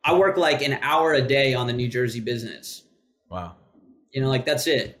I work like an hour a day on the New Jersey business. Wow. Like that's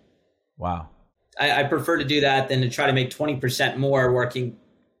it. Wow. I prefer to do that than to try to make 20% more working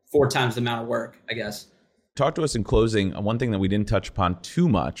 4 times the amount of work, I guess. Talk to us in closing. One thing that we didn't touch upon too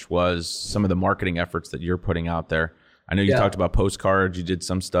much was some of the marketing efforts that you're putting out there. I know you talked about postcards. You did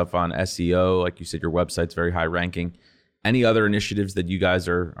some stuff on SEO. Like you said, your website's very high ranking. Any other initiatives that you guys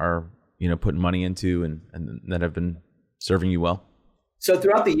are putting money into and that have been serving you well? So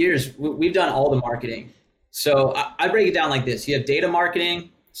throughout the years, we've done all the marketing. So I break it down like this. You have data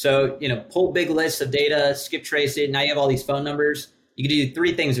marketing. So, pull big lists of data, skip trace it. Now you have all these phone numbers. You can do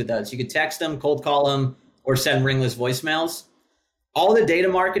 3 things with those. You could text them, cold call them, or send ringless voicemails. All the data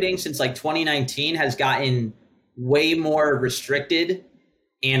marketing since like 2019 has gotten way more restricted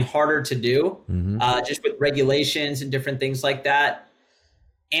and harder to do, just with regulations and different things like that.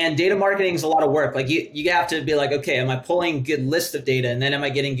 And data marketing is a lot of work. Like you have to be like, okay, am I pulling good list of data? And then am I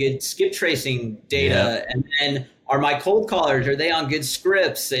getting good skip tracing data? And then are my cold callers, are they on good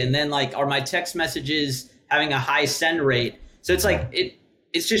scripts? And then like, are my text messages having a high send rate? So it's like,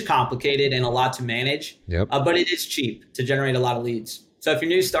 it's just complicated and a lot to manage, but it is cheap to generate a lot of leads. So if you're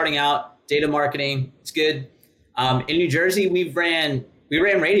new starting out, data marketing, it's good. In New Jersey, we ran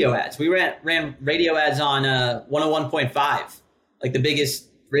radio ads. We ran radio ads on 101.5, like the biggest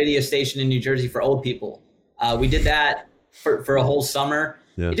radio station in New Jersey for old people. We did that for a whole summer.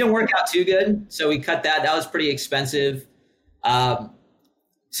 It didn't work out too good, so we cut that. That was pretty expensive.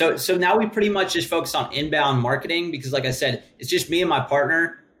 So now we pretty much just focus on inbound marketing because, like I said, it's just me and my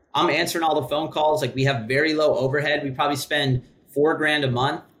partner. I'm answering all the phone calls. Like we have very low overhead. We probably spend $4,000 a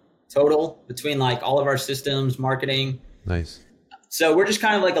month total between like all of our systems, marketing. Nice. So we're just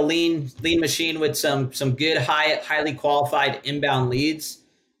kind of like a lean machine with some good, highly qualified inbound leads.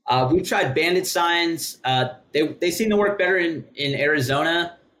 We've tried bandit signs. They seem to work better in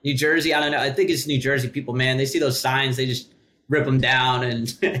Arizona, New Jersey. I don't know. I think it's New Jersey people, man. They see those signs, they just rip them down,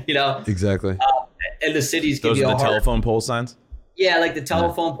 and Exactly. And the cities those give you are the telephone pole signs. Yeah, like the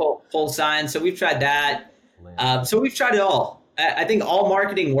telephone pole signs. So we've tried that. So we've tried it all. I think all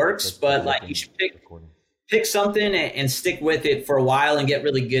marketing works, but like you should pick something and stick with it for a while and get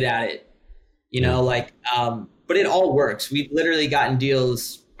really good at it. But it all works. We've literally gotten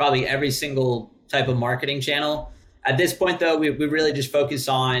deals probably every single type of marketing channel. At this point, though, we really just focus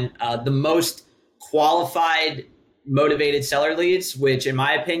on the most qualified, motivated seller leads, which in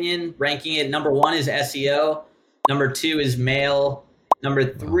my opinion, ranking it number 1 is SEO. Number 2 is mail.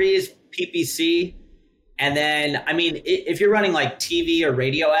 Number 3 is PPC. And then, I mean, if you're running like TV or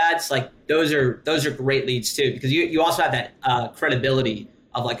radio ads, like those are great leads too, because you also have that credibility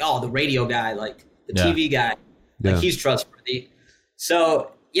of like, oh, the radio guy, like the TV guy, like he's trustworthy.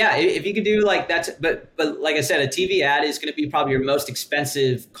 So yeah, if you could do like that, but like I said, a TV ad is going to be probably your most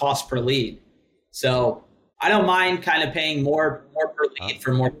expensive cost per lead. So I don't mind kind of paying more per lead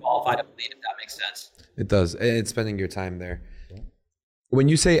for more qualified lead, if that makes sense. It does. It's spending your time there. When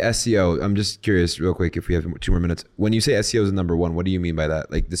you say SEO, I'm just curious real quick if we have 2 more minutes. When you say SEO is number one, what do you mean by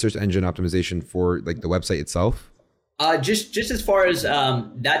that? Like the search engine optimization for like the website itself? Just as far as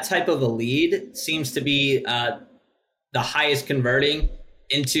that type of a lead seems to be the highest converting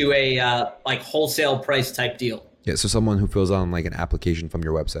into a like wholesale price type deal. Yeah, so someone who fills out like an application from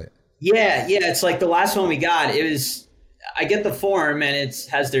your website. Yeah. It's like the last one we got. It was, I get the form and it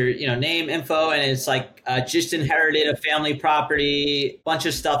has their name, info, and it's like just inherited a family property, bunch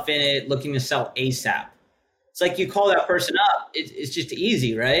of stuff in it, looking to sell ASAP. It's like you call that person up. It's just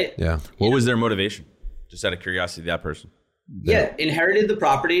easy, right? Yeah. What was their motivation? Just out of curiosity, that person. Yeah, inherited the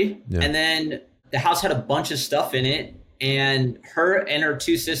property, and then the house had a bunch of stuff in it, and her and her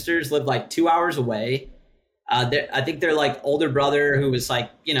 2 sisters lived like 2 hours away. I think their like older brother, who was like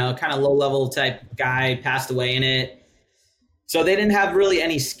kind of low level type guy, passed away in it. So they didn't have really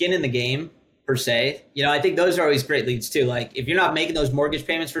any skin in the game per se. I think those are always great leads too. Like if you're not making those mortgage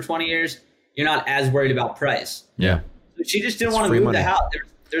payments for 20 years, you're not as worried about price. Yeah. So she just didn't want to move the house.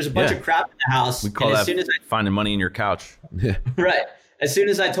 There's a bunch of crap in the house. We call that finding money in your couch. Yeah. Right. As soon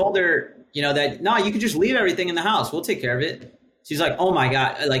as I told her, that, no, you could just leave everything in the house. We'll take care of it. She's like, oh my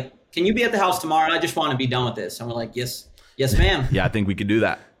God. Like, can you be at the house tomorrow? I just want to be done with this. And we're like, yes, ma'am. Yeah, I think we could do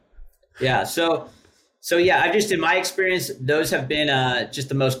that. Yeah. So yeah, I've just, in my experience, those have been just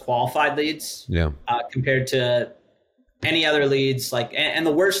the most qualified leads. Yeah. Compared to any other leads. Like, and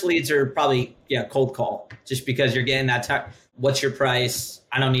the worst leads are probably cold call, just because you're getting that what's your price?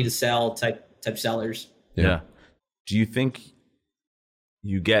 I don't need to sell type sellers. Yeah. Do you think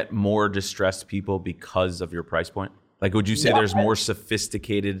you get more distressed people because of your price point? Like, would you say there's more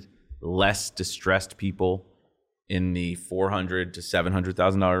sophisticated, less distressed people in the $400,000 to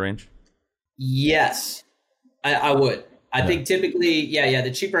 $700,000 range? Yes, I would. I think typically,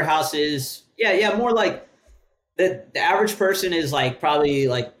 the cheaper houses, more like the average person is like probably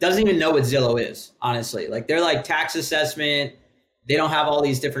like doesn't even know what Zillow is, honestly. Like they're like tax assessment. They don't have all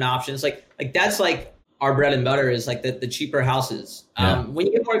these different options. Like that's like our bread and butter is like the cheaper houses. When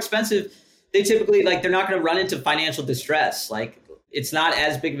you get more expensive, they typically like they're not going to run into financial distress. Like it's not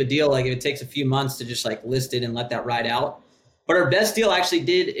as big of a deal. Like if it takes a few months to just like list it and let that ride out. But our best deal actually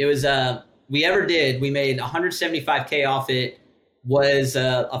we made $175K off it. Was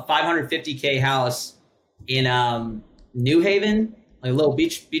a $550K house in New Haven, like a little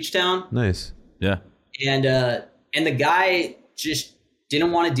beach town. Nice. Yeah. And the guy just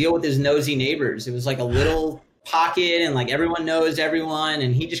didn't want to deal with his nosy neighbors. It was like a little pocket and like everyone knows everyone.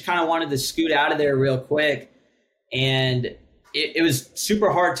 And he just kind of wanted to scoot out of there real quick. And it was super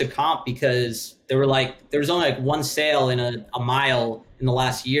hard to comp because there was only like one sale in a mile in the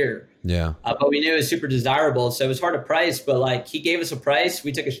last year. Yeah. But we knew it was super desirable. So it was hard to price, but like he gave us a price.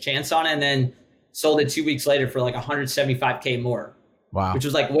 We took a chance on it and then sold it 2 weeks later for like $175K more. Wow. Which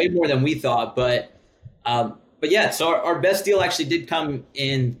was like way more than we thought. But yeah, so our best deal actually did come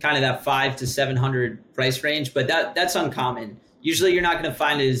in kind of that 500 to 700 price range, but that's uncommon. Usually you're not going to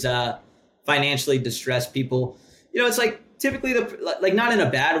find as financially distressed people. It's like typically like not in a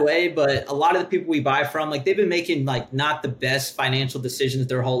bad way, but a lot of the people we buy from, like they've been making like not the best financial decisions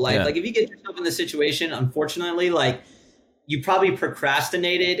their whole life. Yeah. Like if you get yourself in this situation, unfortunately, like you probably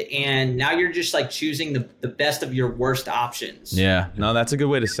procrastinated and now you're just like choosing the best of your worst options. Yeah, no, that's a good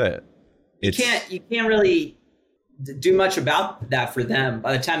way to say it. You can't really do much about that for them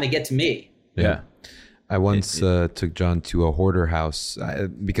by the time they get to me. Yeah. I once took John to a hoarder house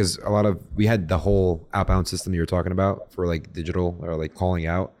because we had the whole outbound system you were talking about for like digital or like calling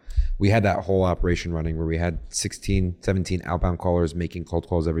out. We had that whole operation running where we had 16, 17 outbound callers making cold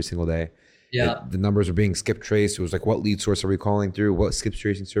calls every single day. Yeah. The numbers were being skip traced. It was like, what lead source are we calling through? What skip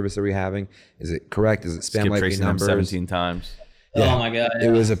tracing service are we having? Is it correct? Is it spam likely numbers? 17 times. Yeah. Oh my God. Yeah.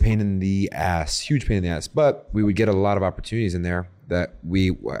 It was a pain in the ass, huge pain in the ass, but we would get a lot of opportunities in there that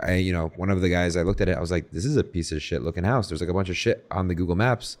one of the guys, I looked at it, I was like, this is a piece of shit looking house. There's like a bunch of shit on the Google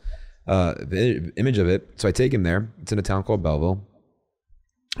Maps, the image of it. So I take him there. It's in a town called Belleville.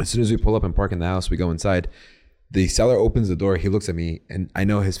 As soon as we pull up and park in the house, we go inside. The seller opens the door. He looks at me and I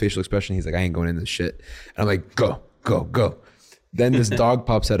know his facial expression. He's like, I ain't going in this shit. And I'm like, go, go, go. Then this dog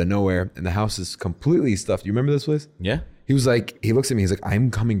pops out of nowhere and the house is completely stuffed. You remember this place? Yeah. He was like, he looks at me, he's like,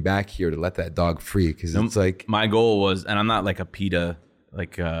 I'm coming back here to let that dog free. Because it's like, my goal was, and I'm not like a PETA,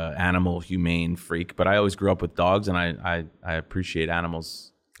 like animal humane freak, but I always grew up with dogs and I appreciate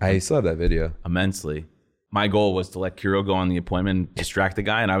animals. I still have that video. Immensely. My goal was to let Kiro go on the appointment, distract the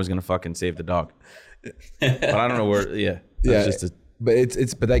guy, and I was going to fucking save the dog. But I don't know where, yeah. Yeah. Just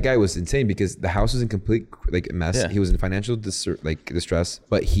but that guy was insane because the house was in complete like mess. Yeah. He was in financial distress,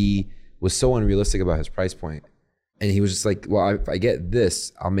 but he was so unrealistic about his price point. And he was just like, well, if I get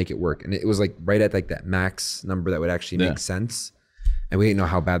this, I'll make it work. And it was like right at like that max number that would actually make sense. And we didn't know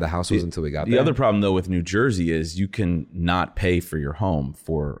how bad the house was until we got there. The other problem though with New Jersey is you can not pay for your home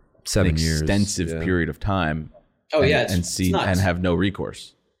for 7 years, extensive period of time. Oh yeah, and have no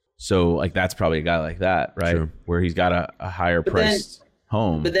recourse. So like that's probably a guy like that, right? True. Where he's got a higher priced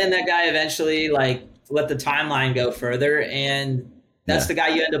home. But then that guy eventually like let the timeline go further, and that's the guy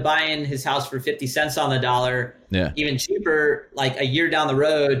you end up buying his house for 50 cents on the dollar, even cheaper, like a year down the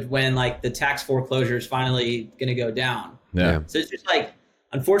road when like the tax foreclosure is finally going to go down. Yeah. So it's just like,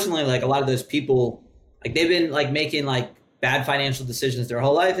 unfortunately, like a lot of those people, like they've been like making like bad financial decisions their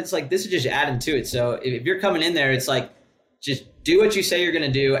whole life. It's like, this is just adding to it. So if you're coming in there, it's like, just do what you say you're going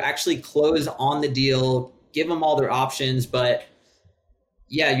to do, actually close on the deal, give them all their options. But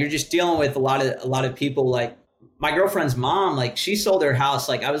yeah, you're just dealing with a lot of people. Like my girlfriend's mom, like she sold her house.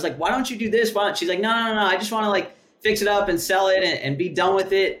 Like I was like, why don't you do this? Why don't? She's like, no. I just want to like fix it up and sell it and be done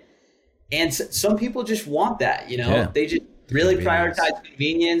with it. And some people just want that, you know, they just really prioritize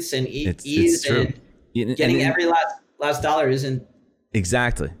convenience and ease, and getting every last dollar isn't.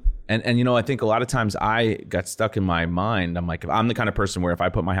 Exactly. And you know, I think a lot of times I got stuck in my mind. I'm like, I'm the kind of person where if I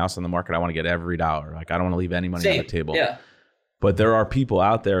put my house on the market, I want to get every dollar. Like I don't want to leave any money on the table. Yeah. But there are people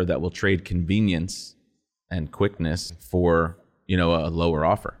out there that will trade convenience and quickness for, you know, a lower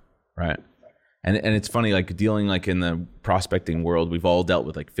offer, right? And it's funny, like dealing like in the prospecting world, we've all dealt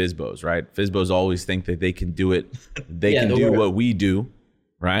with like FSBOs, right? FSBOs always think that they can do it. They can do what we do,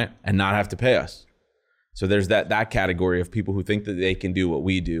 right? And not have to pay us. So there's that category of people who think that they can do what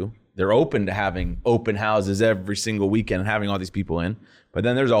we do. They're open to having open houses every single weekend and having all these people in. But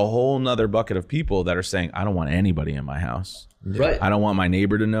then there's a whole nother bucket of people that are saying, I don't want anybody in my house. Right. I don't want my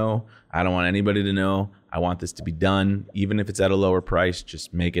neighbor to know. I don't want anybody to know. I want this to be done. Even if it's at a lower price,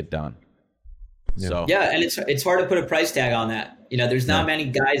 just make it done. Yeah. So and it's hard to put a price tag on that. You know, there's not many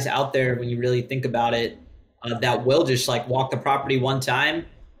guys out there when you really think about it that will just like walk the property one time,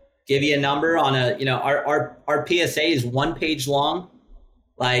 give you a number on a, you know, our PSA is 1 page long.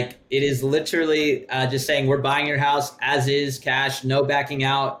 Like it is literally just saying we're buying your house as is, cash, no backing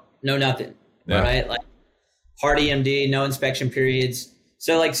out, no nothing, right? Like hard EMD, no inspection periods.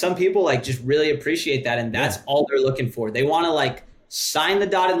 So like some people like just really appreciate that, and that's all they're looking for. They want to like sign the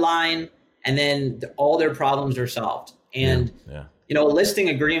dotted line, and then all their problems are solved. And you know, a listing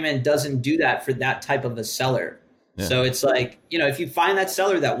agreement doesn't do that for that type of a seller. Yeah. So it's like, you know, if you find that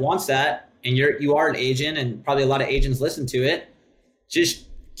seller that wants that, and you are an agent, and probably a lot of agents listen to it, just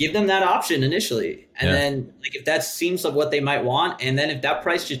give them that option initially. And then like if that seems like what they might want, and then if that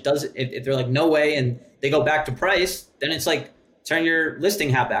price just doesn't, if they're like, no way, and they go back to price, then it's like, turn your listing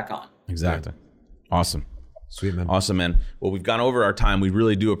hat back on. Exactly. Awesome. Sweet, man. Awesome, man. Well, we've gone over our time. We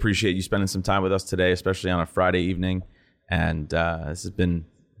really do appreciate you spending some time with us today, especially on a Friday evening. And this has been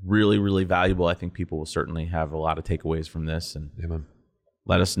really, really valuable. I think people will certainly have a lot of takeaways from this. And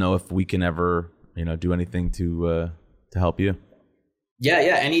let us know if we can ever, you know, do anything to help you. Yeah.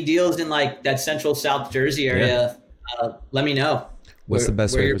 Any deals in like that central South Jersey area, let me know. What's the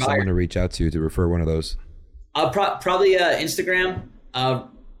best way for someone to reach out to refer one of those? Probably Instagram,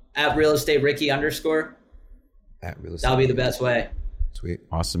 at real estate Ricky _. At real estate. That'll be the best way. Sweet.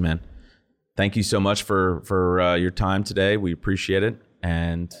 Awesome, man. Thank you so much for your time today. We appreciate it.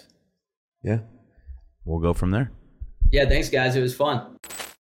 And we'll go from there. Yeah. Thanks guys. It was fun.